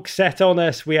just dogs set on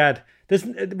us. We had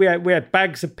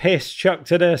bags of piss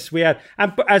chucked at us.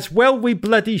 And as well we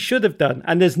bloody should have done.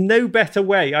 And there's no better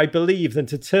way, I believe, than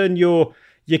to turn your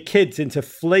kids into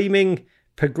flaming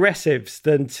progressives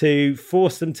than to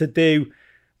force them to do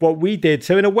what we did.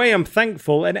 So in a way, I'm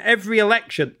thankful. And every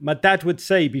election, my dad would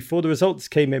say before the results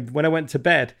came in, when I went to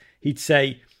bed, he'd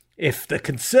say, if the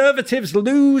Conservatives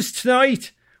lose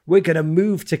tonight, we're going to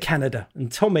move to Canada.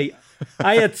 And Tommy,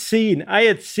 I had seen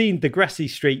Degrassi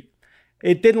Street.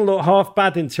 It didn't look half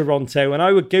bad in Toronto. And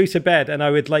I would go to bed and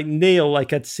I would kneel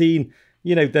like I'd seen,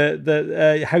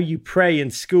 the how you pray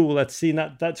in school. I'd seen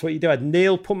that. That's what you do. I'd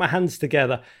kneel, put my hands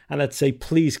together, and I'd say,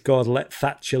 please God, let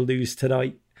Thatcher lose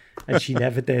tonight. And she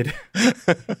never did.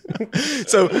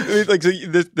 So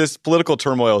this political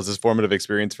turmoil is this formative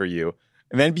experience for you.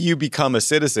 And then you become a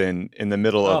citizen in the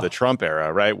middle of the Trump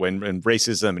era, right? When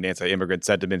racism and anti-immigrant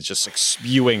sentiment is just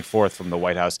spewing forth from the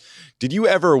White House. Did you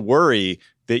ever worry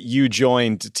that you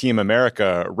joined Team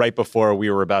America right before we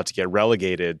were about to get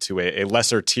relegated to a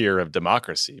lesser tier of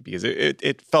democracy? Because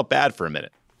it felt bad for a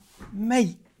minute.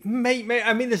 Mate.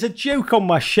 I mean, there's a joke on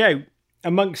my show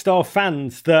amongst our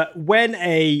fans that when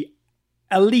a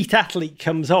elite athlete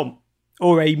comes on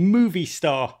or a movie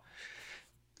star,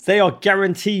 they are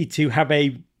guaranteed to have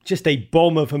just a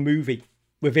bomb of a movie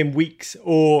within weeks.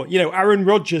 Or, Aaron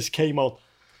Rodgers came on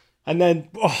and then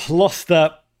lost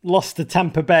to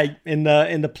Tampa Bay in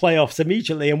the playoffs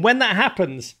immediately. And when that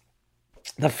happens,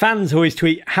 the fans always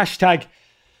tweet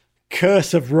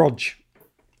 #Curse of Rog.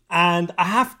 And I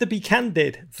have to be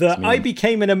candid that I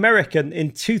became an American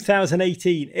in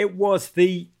 2018. It was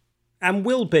and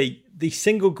will be the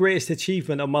single greatest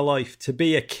achievement of my life, to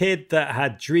be a kid that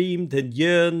had dreamed and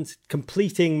yearned,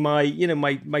 completing my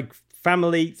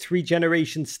family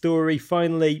 3-generation story,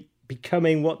 finally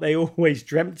becoming what they always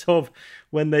dreamt of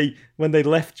when they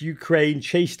left Ukraine,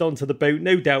 chased onto the boat,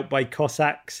 no doubt by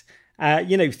Cossacks.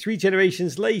 3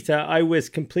 generations later, I was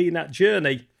completing that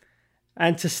journey.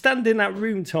 And to stand in that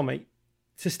room, Tommy,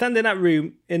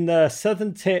 in the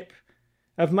southern tip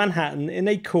of Manhattan, in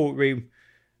a courtroom,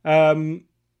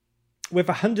 with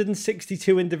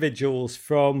 162 individuals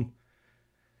from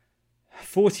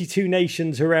 42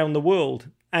 nations around the world,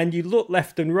 and you look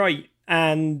left and right,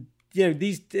 and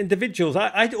these individuals,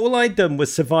 all I'd done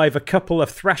was survive a couple of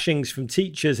thrashings from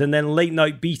teachers and then late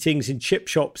night beatings in chip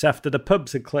shops after the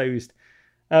pubs had closed.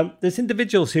 There's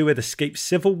individuals who had escaped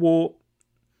civil war,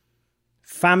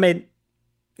 famine,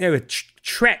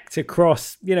 trekked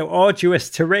across, arduous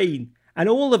terrain. And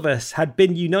all of us had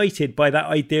been united by that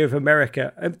idea of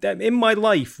America. In my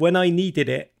life, when I needed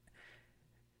it,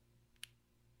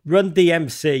 Run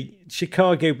DMC,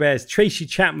 Chicago Bears, Tracy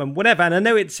Chapman, whatever. And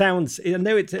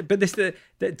but this,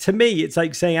 to me, it's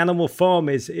like saying Animal Farm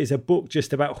is a book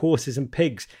just about horses and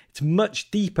pigs. It's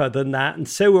much deeper than that. And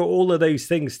so are all of those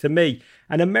things to me.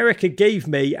 And America gave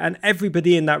me, and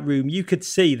everybody in that room, you could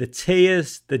see the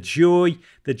tears, the joy,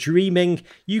 the dreaming.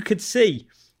 You could see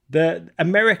that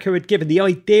America had given, the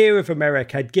idea of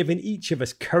America had given each of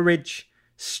us courage,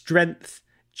 strength,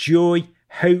 joy,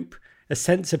 hope, a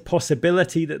sense of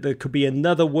possibility that there could be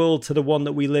another world to the one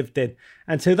that we lived in.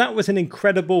 And so that was an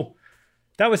incredible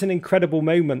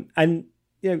moment. And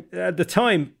at the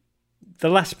time, the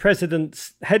last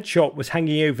president's headshot was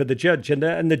hanging over the judge, and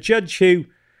the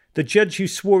judge who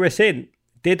swore us in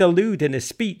did allude in his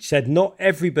speech, said not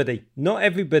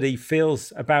everybody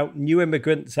feels about new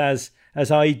immigrants as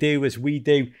I do, as we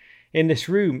do in this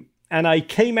room. And I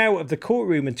came out of the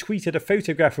courtroom and tweeted a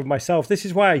photograph of myself. This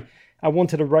is why I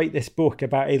wanted to write this book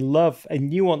about a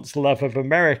nuanced love of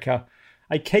America.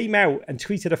 I came out and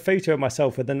tweeted a photo of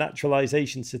myself with a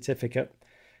naturalization certificate.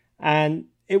 And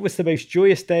it was the most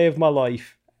joyous day of my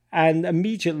life. And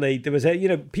immediately there was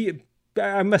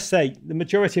I must say, the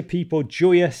majority of people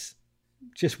joyous,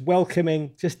 just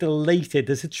welcoming, just elated.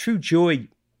 There's a true joy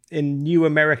in new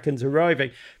Americans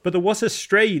arriving. But there was a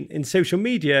strain in social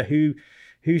media who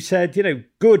said,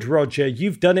 good, Roger,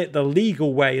 you've done it the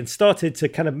legal way, and started to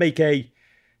kind of make a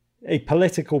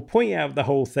political point out of the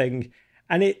whole thing.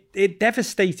 And it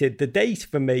devastated the day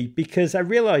for me, because I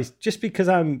realized just because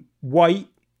I'm white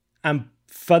and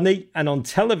funny and on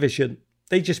television,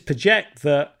 they just project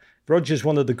that Roger's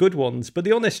one of the good ones. But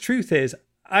the honest truth is,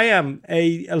 I am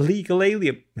a legal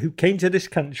alien who came to this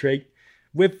country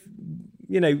with,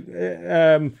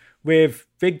 with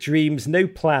big dreams, no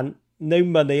plan, no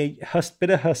money, bit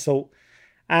of hustle.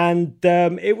 And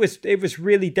it was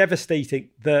really devastating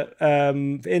that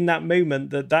in that moment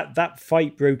that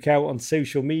fight broke out on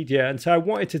social media. And so I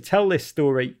wanted to tell this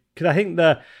story because I think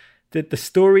the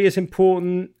story is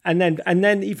important. And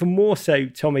then even more so,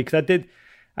 Tommy, because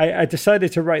I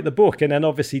decided to write the book and then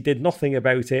obviously did nothing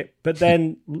about it. But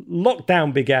then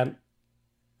lockdown began.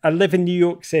 I live in New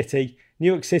York City. New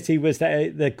York City was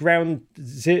the ground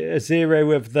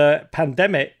zero of the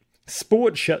pandemic.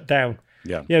 Sports shut down.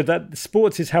 Yeah. That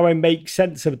sports is how I make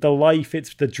sense of the life.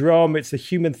 It's the drama. It's the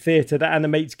human theatre that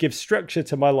animates, gives structure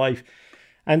to my life.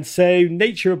 And so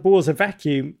nature abhors a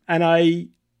vacuum. And I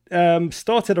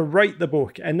started to write the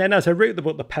book. And then as I wrote the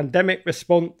book, the pandemic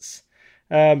response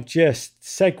just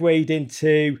segued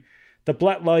into the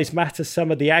Black Lives Matter,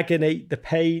 some of the agony, the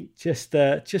pain, just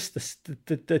the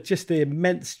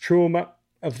immense trauma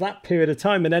of that period of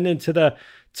time, and then into the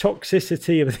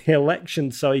toxicity of the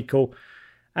election cycle.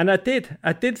 And I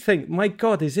did think, my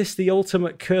God, is this the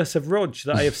ultimate curse of Rog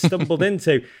that I have stumbled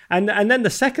into? And then the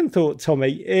second thought,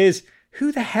 Tommy, is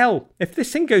who the hell, if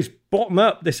this thing goes bottom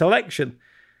up, this election,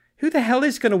 who the hell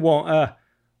is going to want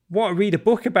to read a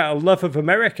book about a love of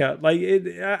America?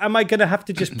 Am I going to have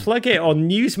to just plug it on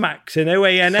Newsmax and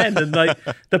OANN? And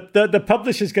the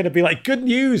publisher's going to be like, good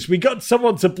news, we got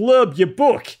someone to blurb your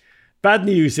book. Bad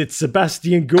news, it's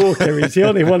Sebastian Gorka. He's the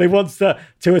only one who wants to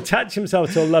attach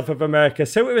himself to a love of America.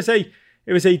 So it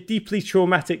was a deeply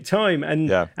traumatic time.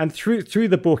 And through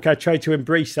the book, I tried to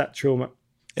embrace that trauma.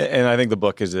 And I think the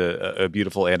book is a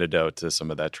beautiful antidote to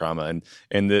some of that trauma.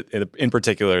 And in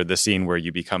particular, the scene where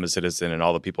you become a citizen and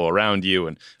all the people around you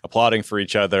and applauding for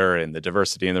each other and the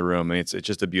diversity in the room. I mean, it's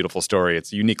just a beautiful story.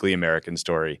 It's a uniquely American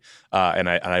story. And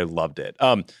I loved it.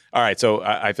 All right. So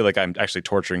I feel like I'm actually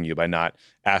torturing you by not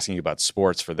asking you about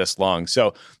sports for this long.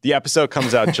 So the episode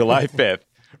comes out July 5th,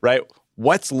 right?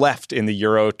 What's left in the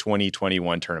Euro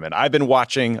 2021 tournament? I've been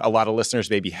watching. A lot of listeners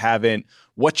maybe haven't.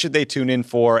 What should they tune in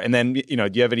for? And then, do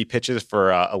you have any pitches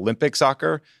for Olympic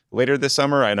soccer later this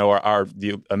summer? I know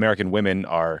the American women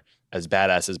are as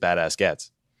badass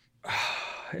gets.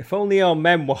 If only our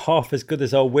men were half as good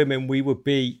as our women, we would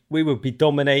be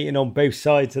dominating on both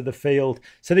sides of the field.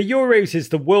 So the Euros is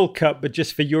the World Cup, but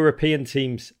just for European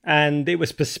teams. And it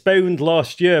was postponed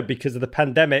last year because of the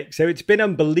pandemic. So it's been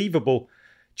unbelievable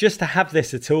just to have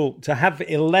this at all, to have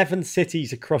 11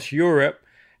 cities across Europe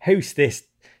host this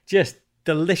just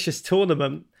delicious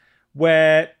tournament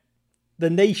where the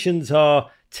nations are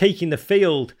taking the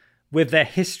field with their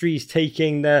histories,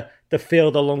 taking the the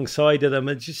field alongside of them,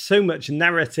 and just so much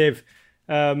narrative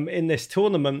in this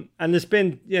tournament. And there's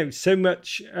been so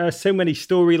many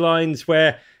storylines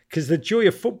where, because the joy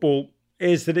of football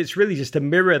is that it's really just a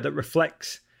mirror that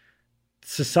reflects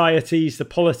societies, the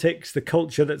politics, the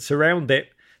culture that surround it.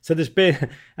 So there's been,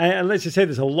 and let's just say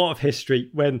there's a lot of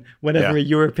history whenever a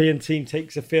European team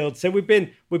takes a field. So we've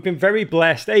been very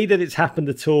blessed, A, that it's happened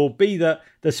at all, B, that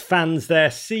there's fans there,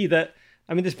 C, that,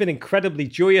 I mean, there's been incredibly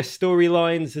joyous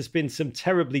storylines. There's been some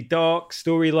terribly dark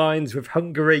storylines with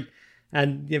Hungary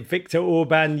and Viktor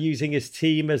Orban using his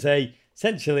team as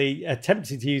essentially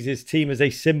attempting to use his team as a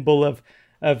symbol of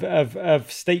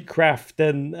statecraft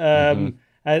and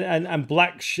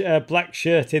black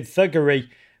shirted thuggery.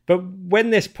 But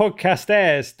when this podcast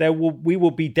airs, we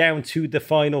will be down to the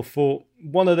final four.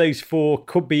 One of those four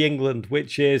could be England,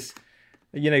 which is,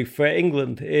 for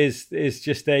England is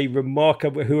just a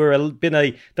remarkable.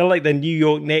 They're like the New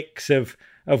York Knicks of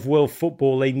world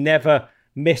football. They never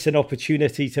miss an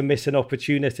opportunity to miss an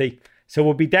opportunity. So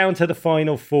we'll be down to the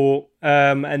final four,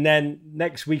 and then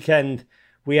next weekend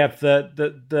we have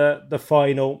the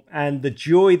final, and the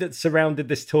joy that surrounded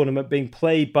this tournament being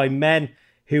played by men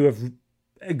who have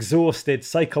exhausted,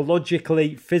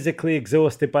 psychologically, physically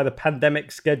exhausted by the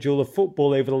pandemic schedule of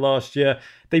football over the last year.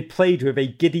 They played with a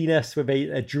giddiness, with a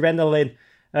adrenaline,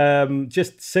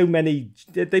 just so many.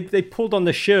 They pulled on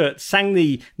the shirt, sang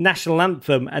the national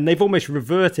anthem, and they've almost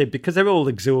reverted because they're all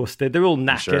exhausted, they're all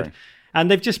knackered. Sure.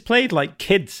 And they've just played like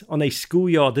kids on a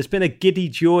schoolyard. There's been a giddy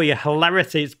joy, a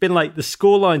hilarity. It's been like the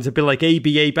scorelines have been like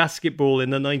ABA basketball in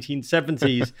the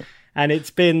 1970s. And it's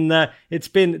been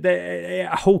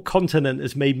a whole continent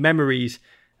has made memories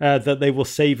that they will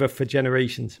savor for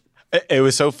generations. It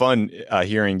was so fun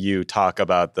hearing you talk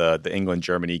about the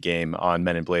England-Germany game on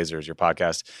Men in Blazers, your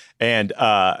podcast, and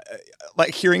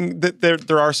like hearing that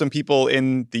there are some people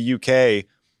in the UK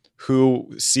who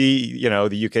see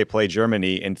the UK play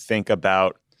Germany and think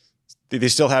about they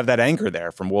still have that anger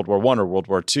there from World War I or World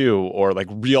War II or like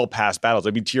real past battles.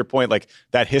 I mean, to your point, like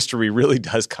that history really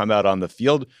does come out on the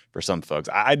field for some folks.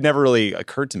 I'd never really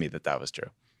occurred to me that was true.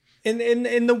 In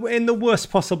the worst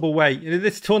possible way.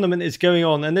 This tournament is going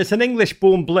on, and there's an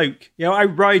English-born bloke. I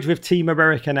ride with Team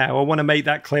America now. I want to make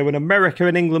that clear. When America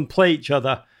and England play each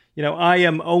other, I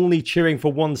am only cheering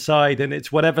for one side, and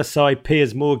it's whatever side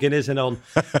Piers Morgan isn't on.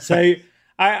 So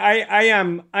I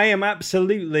am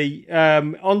absolutely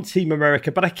on Team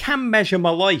America, but I can measure my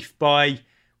life by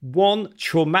one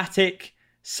traumatic,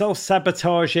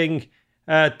 self-sabotaging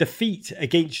defeat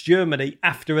against Germany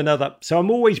after another. So I'm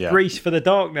always braced for the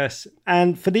darkness.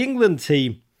 And for the England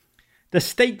team, the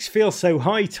stakes feel so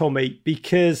high, Tommy,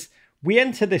 because we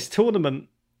enter this tournament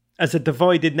as a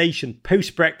divided nation,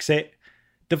 post-Brexit,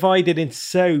 divided in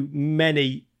so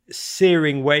many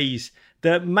searing ways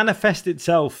that manifest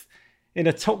itself in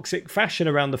a toxic fashion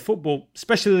around the football,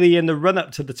 especially in the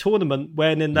run-up to the tournament,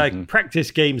 when in the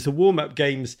practice games, the warm-up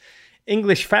games,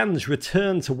 English fans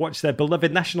returned to watch their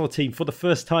beloved national team for the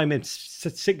first time in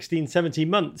 16, 17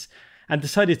 months and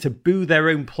decided to boo their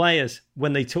own players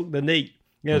when they took the knee.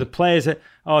 The players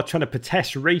are trying to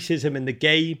protest racism in the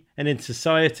game and in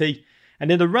society.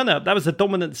 And in the run-up, that was a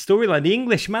dominant storyline. The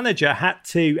English manager had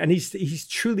to, and he's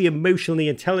truly emotionally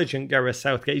intelligent, Gareth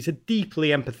Southgate. He's a deeply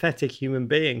empathetic human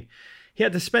being. He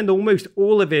had to spend almost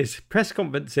all of his press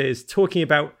conferences talking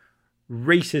about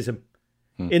racism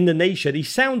in the nation. He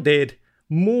sounded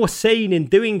more sane in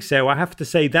doing so, I have to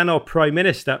say, than our Prime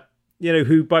Minister,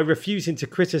 who by refusing to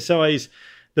criticise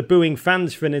the booing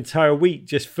fans for an entire week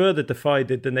just further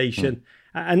divided the nation.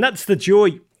 And that's the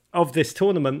joy of this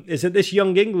tournament, is that this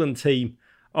young England team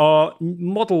are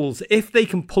models, if they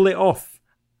can pull it off,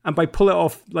 and by pull it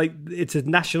off, like it's a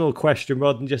national question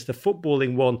rather than just a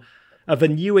footballing one, of a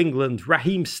New England,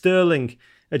 Raheem Sterling,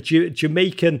 a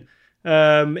Jamaican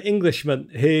Englishman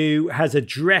who has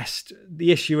addressed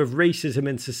the issue of racism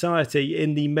in society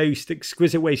in the most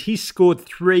exquisite ways. He's scored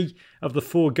 3 of the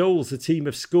 4 goals the team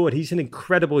have scored. He's an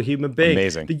incredible human being.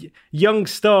 Amazing. The young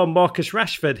star Marcus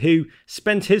Rashford, who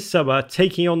spent his summer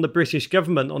taking on the British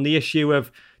government on the issue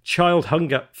of child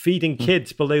hunger, feeding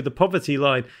kids below the poverty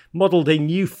line, modelled a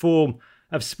new form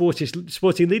of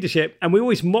sporting leadership. And we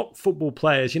always mock football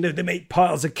players. They make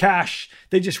piles of cash.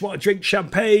 They just want to drink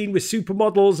champagne with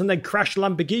supermodels and then crash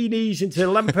Lamborghinis into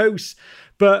lampposts.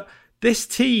 But this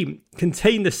team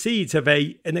contained the seeds of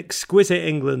an exquisite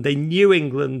England, a new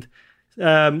England,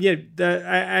 and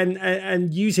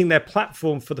using their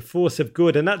platform for the force of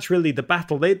good. And that's really the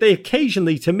battle. They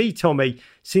occasionally, to me, Tommy,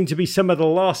 seem to be some of the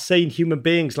last sane human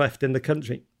beings left in the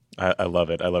country. I love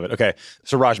it. I love it. Okay.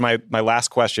 So Raj, my last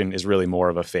question is really more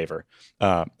of a favor.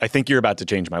 I think you're about to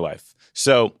change my life.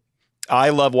 So I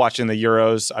love watching the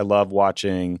Euros. I love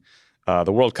watching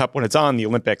the World Cup when it's on, the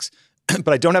Olympics,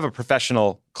 but I don't have a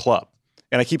professional club.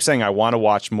 And I keep saying I want to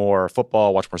watch more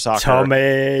football, watch more soccer,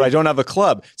 Tommy. but I don't have a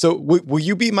club. So will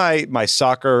you be my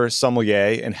soccer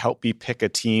sommelier and help me pick a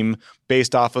team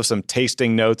based off of some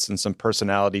tasting notes and some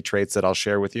personality traits that I'll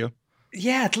share with you?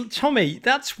 Yeah, Tommy,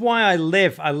 that's why I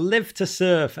live. I live to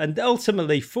serve. And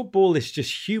ultimately, football is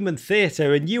just human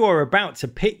theatre, and you are about to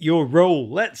pick your role.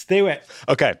 Let's do it.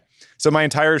 Okay. So my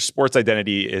entire sports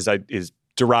identity is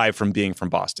derived from being from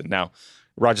Boston. Now,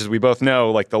 Rogers, we both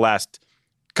know like the last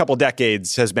couple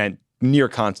decades has meant near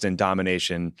constant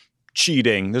domination,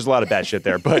 cheating. There's a lot of bad shit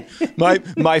there. But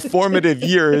my formative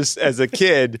years as a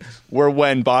kid were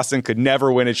when Boston could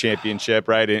never win a championship,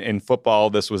 right? In football,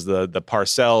 this was the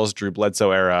Parcells, Drew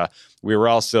Bledsoe era. We were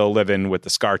also living with the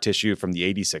scar tissue from the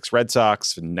 86 Red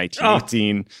Sox in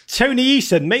 1918. Oh, Tony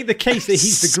Eason, make the case that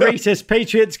he's the greatest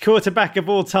Patriots quarterback of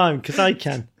all time, because I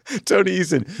can. Tony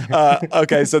Eason.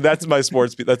 Okay, so that's my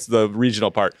sports. That's the regional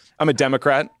part. I'm a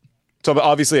Democrat. So I'm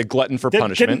obviously a glutton for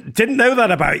punishment. Didn't know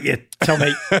that about you,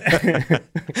 Tommy.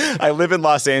 I live in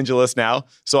Los Angeles now,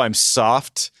 so I'm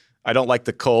soft. I don't like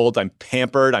the cold. I'm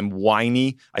pampered. I'm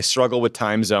whiny. I struggle with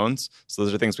time zones. So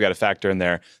those are things we got to factor in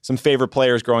there. Some favorite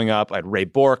players growing up. I had Ray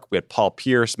Bork. We had Paul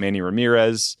Pierce, Manny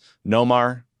Ramirez,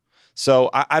 Nomar. So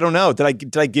I don't know.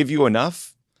 Did I give you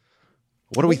enough?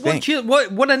 What do we think?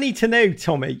 What I need to know,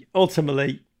 Tommy,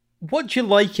 ultimately, what do you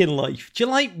like in life? Do you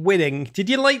like winning? Did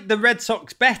you like the Red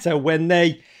Sox better when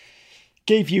they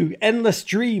gave you endless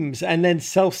dreams and then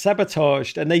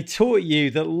self-sabotaged, and they taught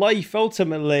you that life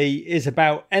ultimately is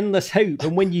about endless hope,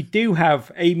 and when you do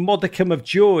have a modicum of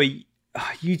joy,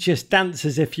 you just dance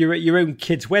as if you're at your own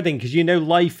kid's wedding because you know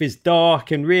life is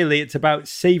dark and really it's about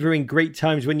savoring great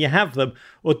times when you have them?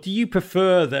 Or do you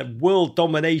prefer the world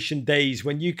domination days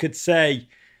when you could say,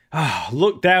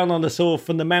 look down on us all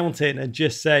from the mountain and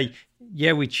just say,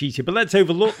 yeah, we cheated, but let's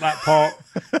overlook that part.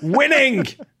 Winning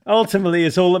ultimately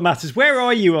is all that matters. Where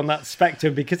are you on that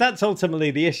spectrum? Because that's ultimately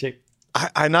the issue.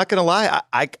 I'm not going to lie.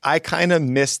 I kind of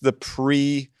miss the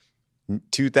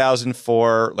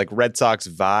pre-2004 like Red Sox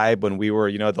vibe when we were,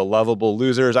 the lovable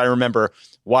losers. I remember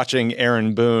watching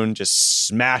Aaron Boone just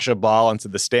smash a ball into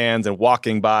the stands and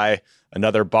walking by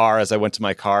another bar as I went to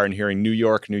my car and hearing New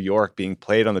York, New York being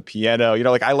played on the piano.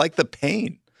 I like the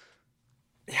pain.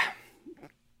 Yeah.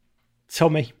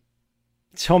 Tommy,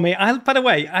 by the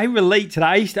way, I relate to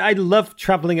that. I love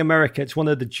traveling America. It's one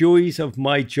of the joys of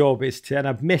my job and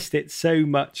I've missed it so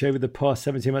much over the past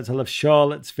 17 months. I love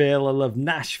Charlottesville. I love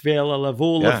Nashville. I love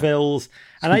all the Villes.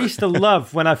 And I used to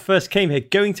love, when I first came here,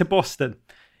 going to Boston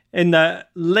in the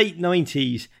late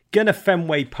 90s, going to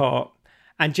Fenway Park,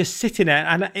 and just sitting there,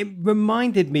 and it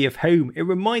reminded me of home. It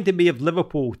reminded me of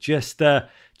Liverpool. Just the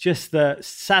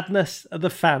sadness of the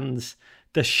fans,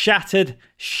 the shattered,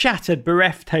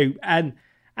 bereft hope, and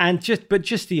just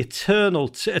the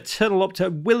eternal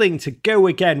willing to go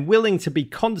again, willing to be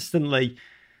constantly.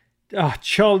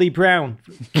 Charlie Brown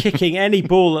kicking any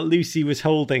ball that Lucy was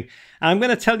holding. And I'm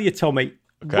going to tell you, Tommy,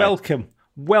 welcome.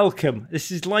 This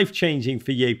is life changing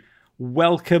for you.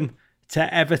 Welcome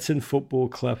to Everton Football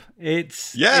Club.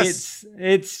 It's a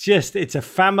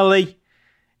family,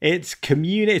 it's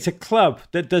community, it's a club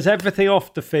that does everything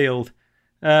off the field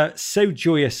so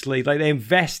joyously. Like, they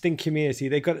invest in community,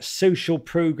 they've got social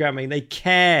programming, they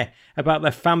care about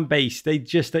their fan base.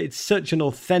 It's such an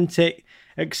authentic,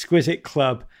 exquisite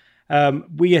club.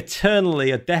 We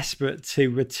eternally are desperate to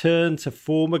return to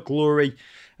former glory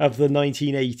of the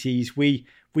 1980s. We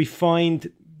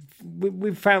found,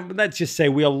 let's just say,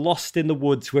 we are lost in the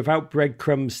woods without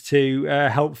breadcrumbs to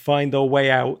help find our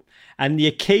way out. And the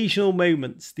occasional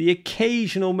moments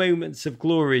of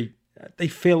glory, they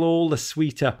feel all the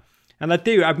sweeter. And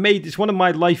it's one of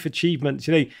my life achievements.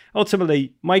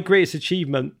 Ultimately, my greatest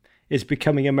achievement is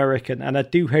becoming American. And I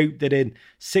do hope that in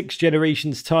 6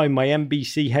 generations' time, my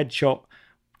NBC headshot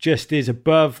just is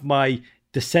above my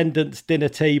descendants' dinner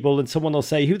table, and someone will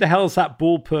say, who the hell's that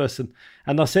bald person?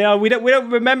 And they'll say, we don't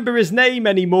remember his name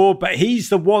anymore, but he's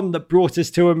the one that brought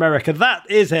us to America. That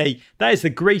is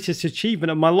the greatest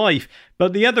achievement of my life.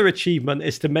 But the other achievement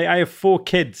is I have 4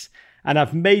 kids, and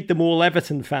I've made them all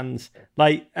Everton fans.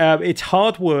 It's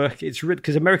hard work. It's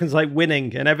because Americans like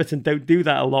winning, and Everton don't do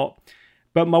that a lot.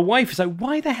 But my wife is like,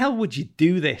 why the hell would you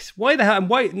do this? Why the hell? And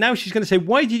why? Now she's going to say,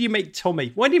 why did you make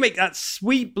Tommy? Why did you make that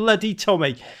sweet bloody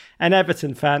Tommy an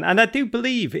Everton fan? And I do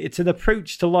believe it's an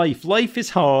approach to life. Life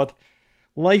is hard.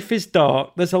 life is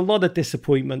dark. There's a lot of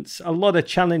disappointments, a lot of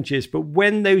challenges. But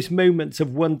when those moments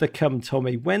of wonder come,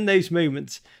 Tommy, when those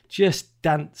moments, just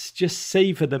dance, just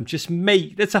savor them, just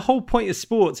make. That's the whole point of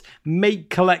sports. Make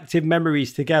collective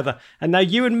memories together. And now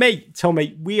you and me,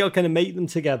 Tommy, we are going to make them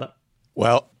together.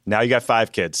 Well, now you got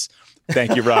 5 kids.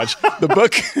 Thank you, Raj.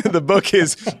 The book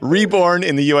is Reborn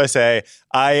in the USA.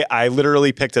 I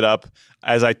literally picked it up,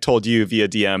 as I told you via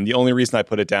DM. The only reason I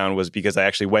put it down was because I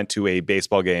actually went to a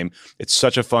baseball game. It's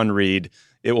such a fun read.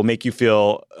 It will make you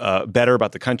feel better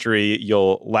about the country.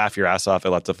 You'll laugh your ass off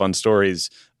at lots of fun stories.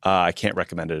 I can't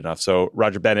recommend it enough. So,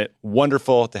 Roger Bennett,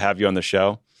 wonderful to have you on the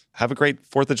show. Have a great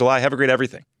 4th of July. Have a great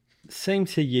everything. Same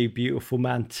to you, beautiful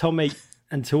man. Tommy,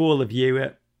 and to all of you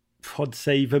at Pod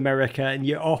Save America and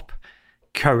your op.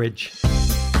 Courage.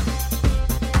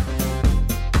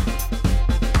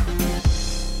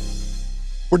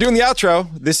 We're doing the outro.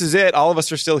 This is it. All of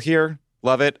us are still here.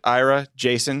 Love it. Ira,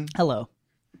 Jason. Hello.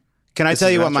 Can I This tell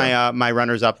is you an what outro. my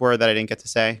runners up were that I didn't get to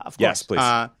say? Of course. Yes,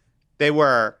 please. They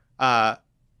were Fight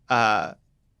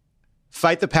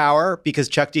the Power, because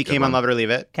Chuck D came on one. Love It or Leave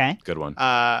It. Okay. Good one.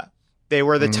 They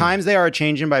were The Times They Are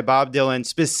Changing by Bob Dylan,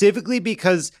 specifically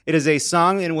because it is a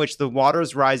song in which the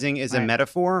waters rising is a Right.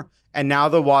 metaphor, and now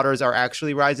the waters are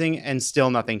actually rising and still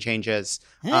nothing changes.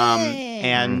 Hey.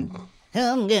 And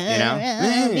I'm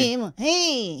gonna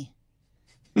hey.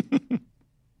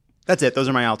 that's it. Those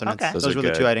are my alternates. Okay. Those Those are were the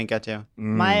good. 2 I didn't get to.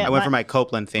 My, I went for my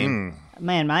Copeland theme.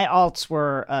 man, my alts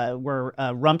were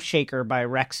Rump Shaker by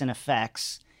Rex and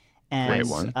Effects, and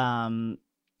Great one.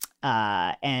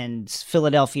 And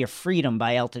Philadelphia Freedom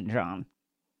by Elton John.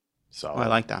 Solid. Oh, I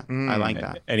like that. I like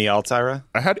that. Any alts, Ira?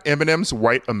 I had Eminem's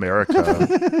White America.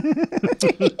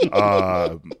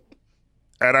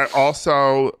 And I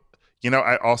also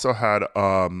had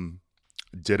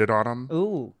Did It On 'Em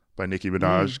Ooh. by Nicki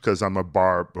Minaj, because I'm a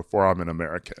barb before I'm an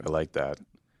American. I like that.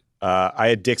 I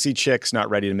had Dixie Chicks, Not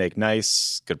Ready to Make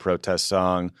Nice. Good protest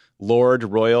song. Lord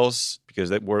Royals,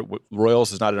 because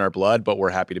Royals is not in our blood, but we're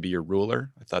happy to be your ruler.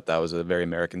 I thought that was a very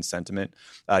American sentiment.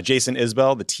 Jason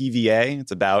Isbell, the TVA.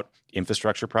 It's about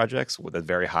infrastructure projects that's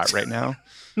very hot right now.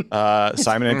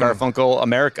 Simon and Garfunkel,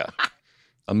 America.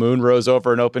 A moon rose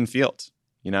over an open field.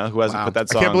 You know, who hasn't Wow. put that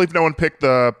I song? can't believe no one picked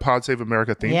the Pod Save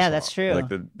America theme Yeah, song. that's true. Like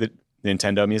the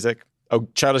Nintendo music. Oh,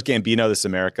 Childish Gambino, This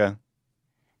America.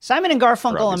 Simon and For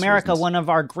Garfunkel, obvious America, reasons. one of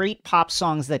our great pop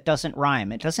songs that doesn't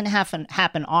rhyme. It doesn't happen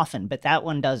often, but that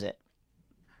one does it.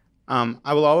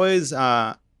 I will always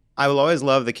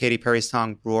love the Katy Perry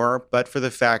song "Roar," but for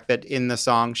the fact that in the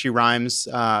song she rhymes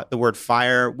the word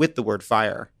fire with the word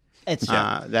fire. It's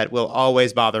That will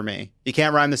always bother me. You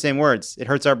can't rhyme the same words. It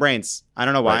hurts our brains. I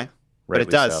don't know why, but it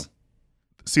Rightly does. so.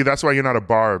 See, that's why you're not a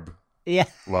barb. yeah.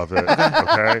 Love it.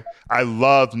 Okay. I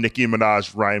love Nicki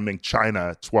Minaj rhyming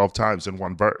China 12 times in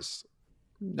one verse.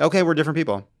 Okay, we're different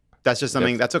people. That's just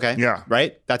something that's okay. Yeah.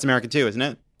 Right? That's American too, isn't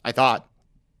it? I thought.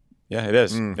 Yeah, it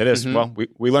is. It is. Mhm. Well,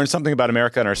 we learned something about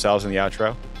America and ourselves in the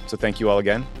outro. So thank you all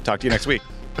again. Talk to you next week.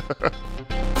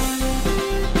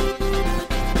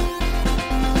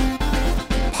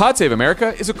 Pod Save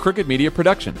America is a Crooked Media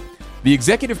production. The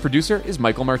executive producer is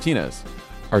Michael Martinez.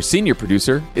 Our senior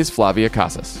producer is Flavia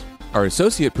Casas. Our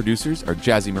associate producers are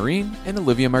Jazzy Marine and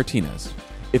Olivia Martinez.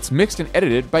 It's mixed and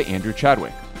edited by Andrew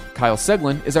Chadwick. Kyle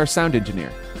Seglin is our sound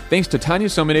engineer. Thanks to Tanya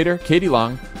Sominator, Katie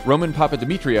Long, Roman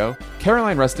Papadimitriou,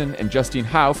 Caroline Rustin, and Justine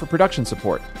Howe for production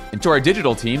support. And to our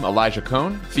digital team, Elijah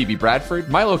Cohn, Phoebe Bradford,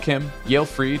 Milo Kim, Yale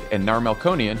Freed, and Nar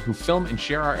Melkonian, who film and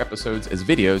share our episodes as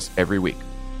videos every week.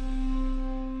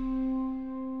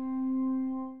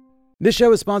 This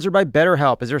show is sponsored by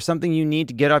BetterHelp. Is there something you need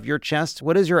to get off your chest?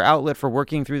 What is your outlet for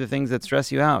working through the things that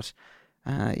stress you out?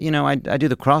 I do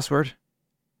the crossword.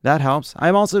 That helps. I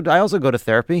also go to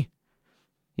therapy.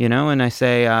 And I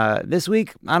say, this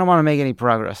week, I don't want to make any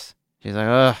progress. She's like,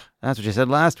 ugh, that's what you said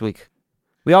last week.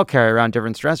 We all carry around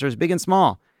different stressors, big and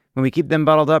small. When we keep them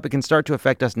bottled up, it can start to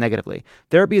affect us negatively.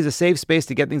 Therapy is a safe space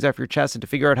to get things off your chest and to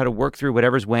figure out how to work through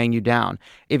whatever's weighing you down.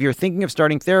 If you're thinking of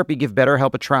starting therapy, give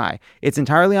BetterHelp a try. It's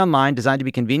entirely online, designed to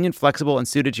be convenient, flexible, and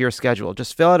suited to your schedule.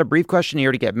 Just fill out a brief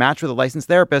questionnaire to get matched with a licensed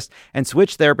therapist and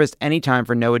switch therapists anytime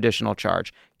for no additional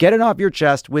charge. Get it off your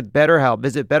chest with BetterHelp.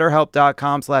 Visit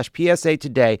BetterHelp.com/PSA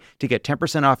today to get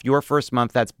 10% off your first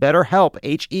month. That's BetterHelp,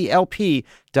 HELP.com/PSA.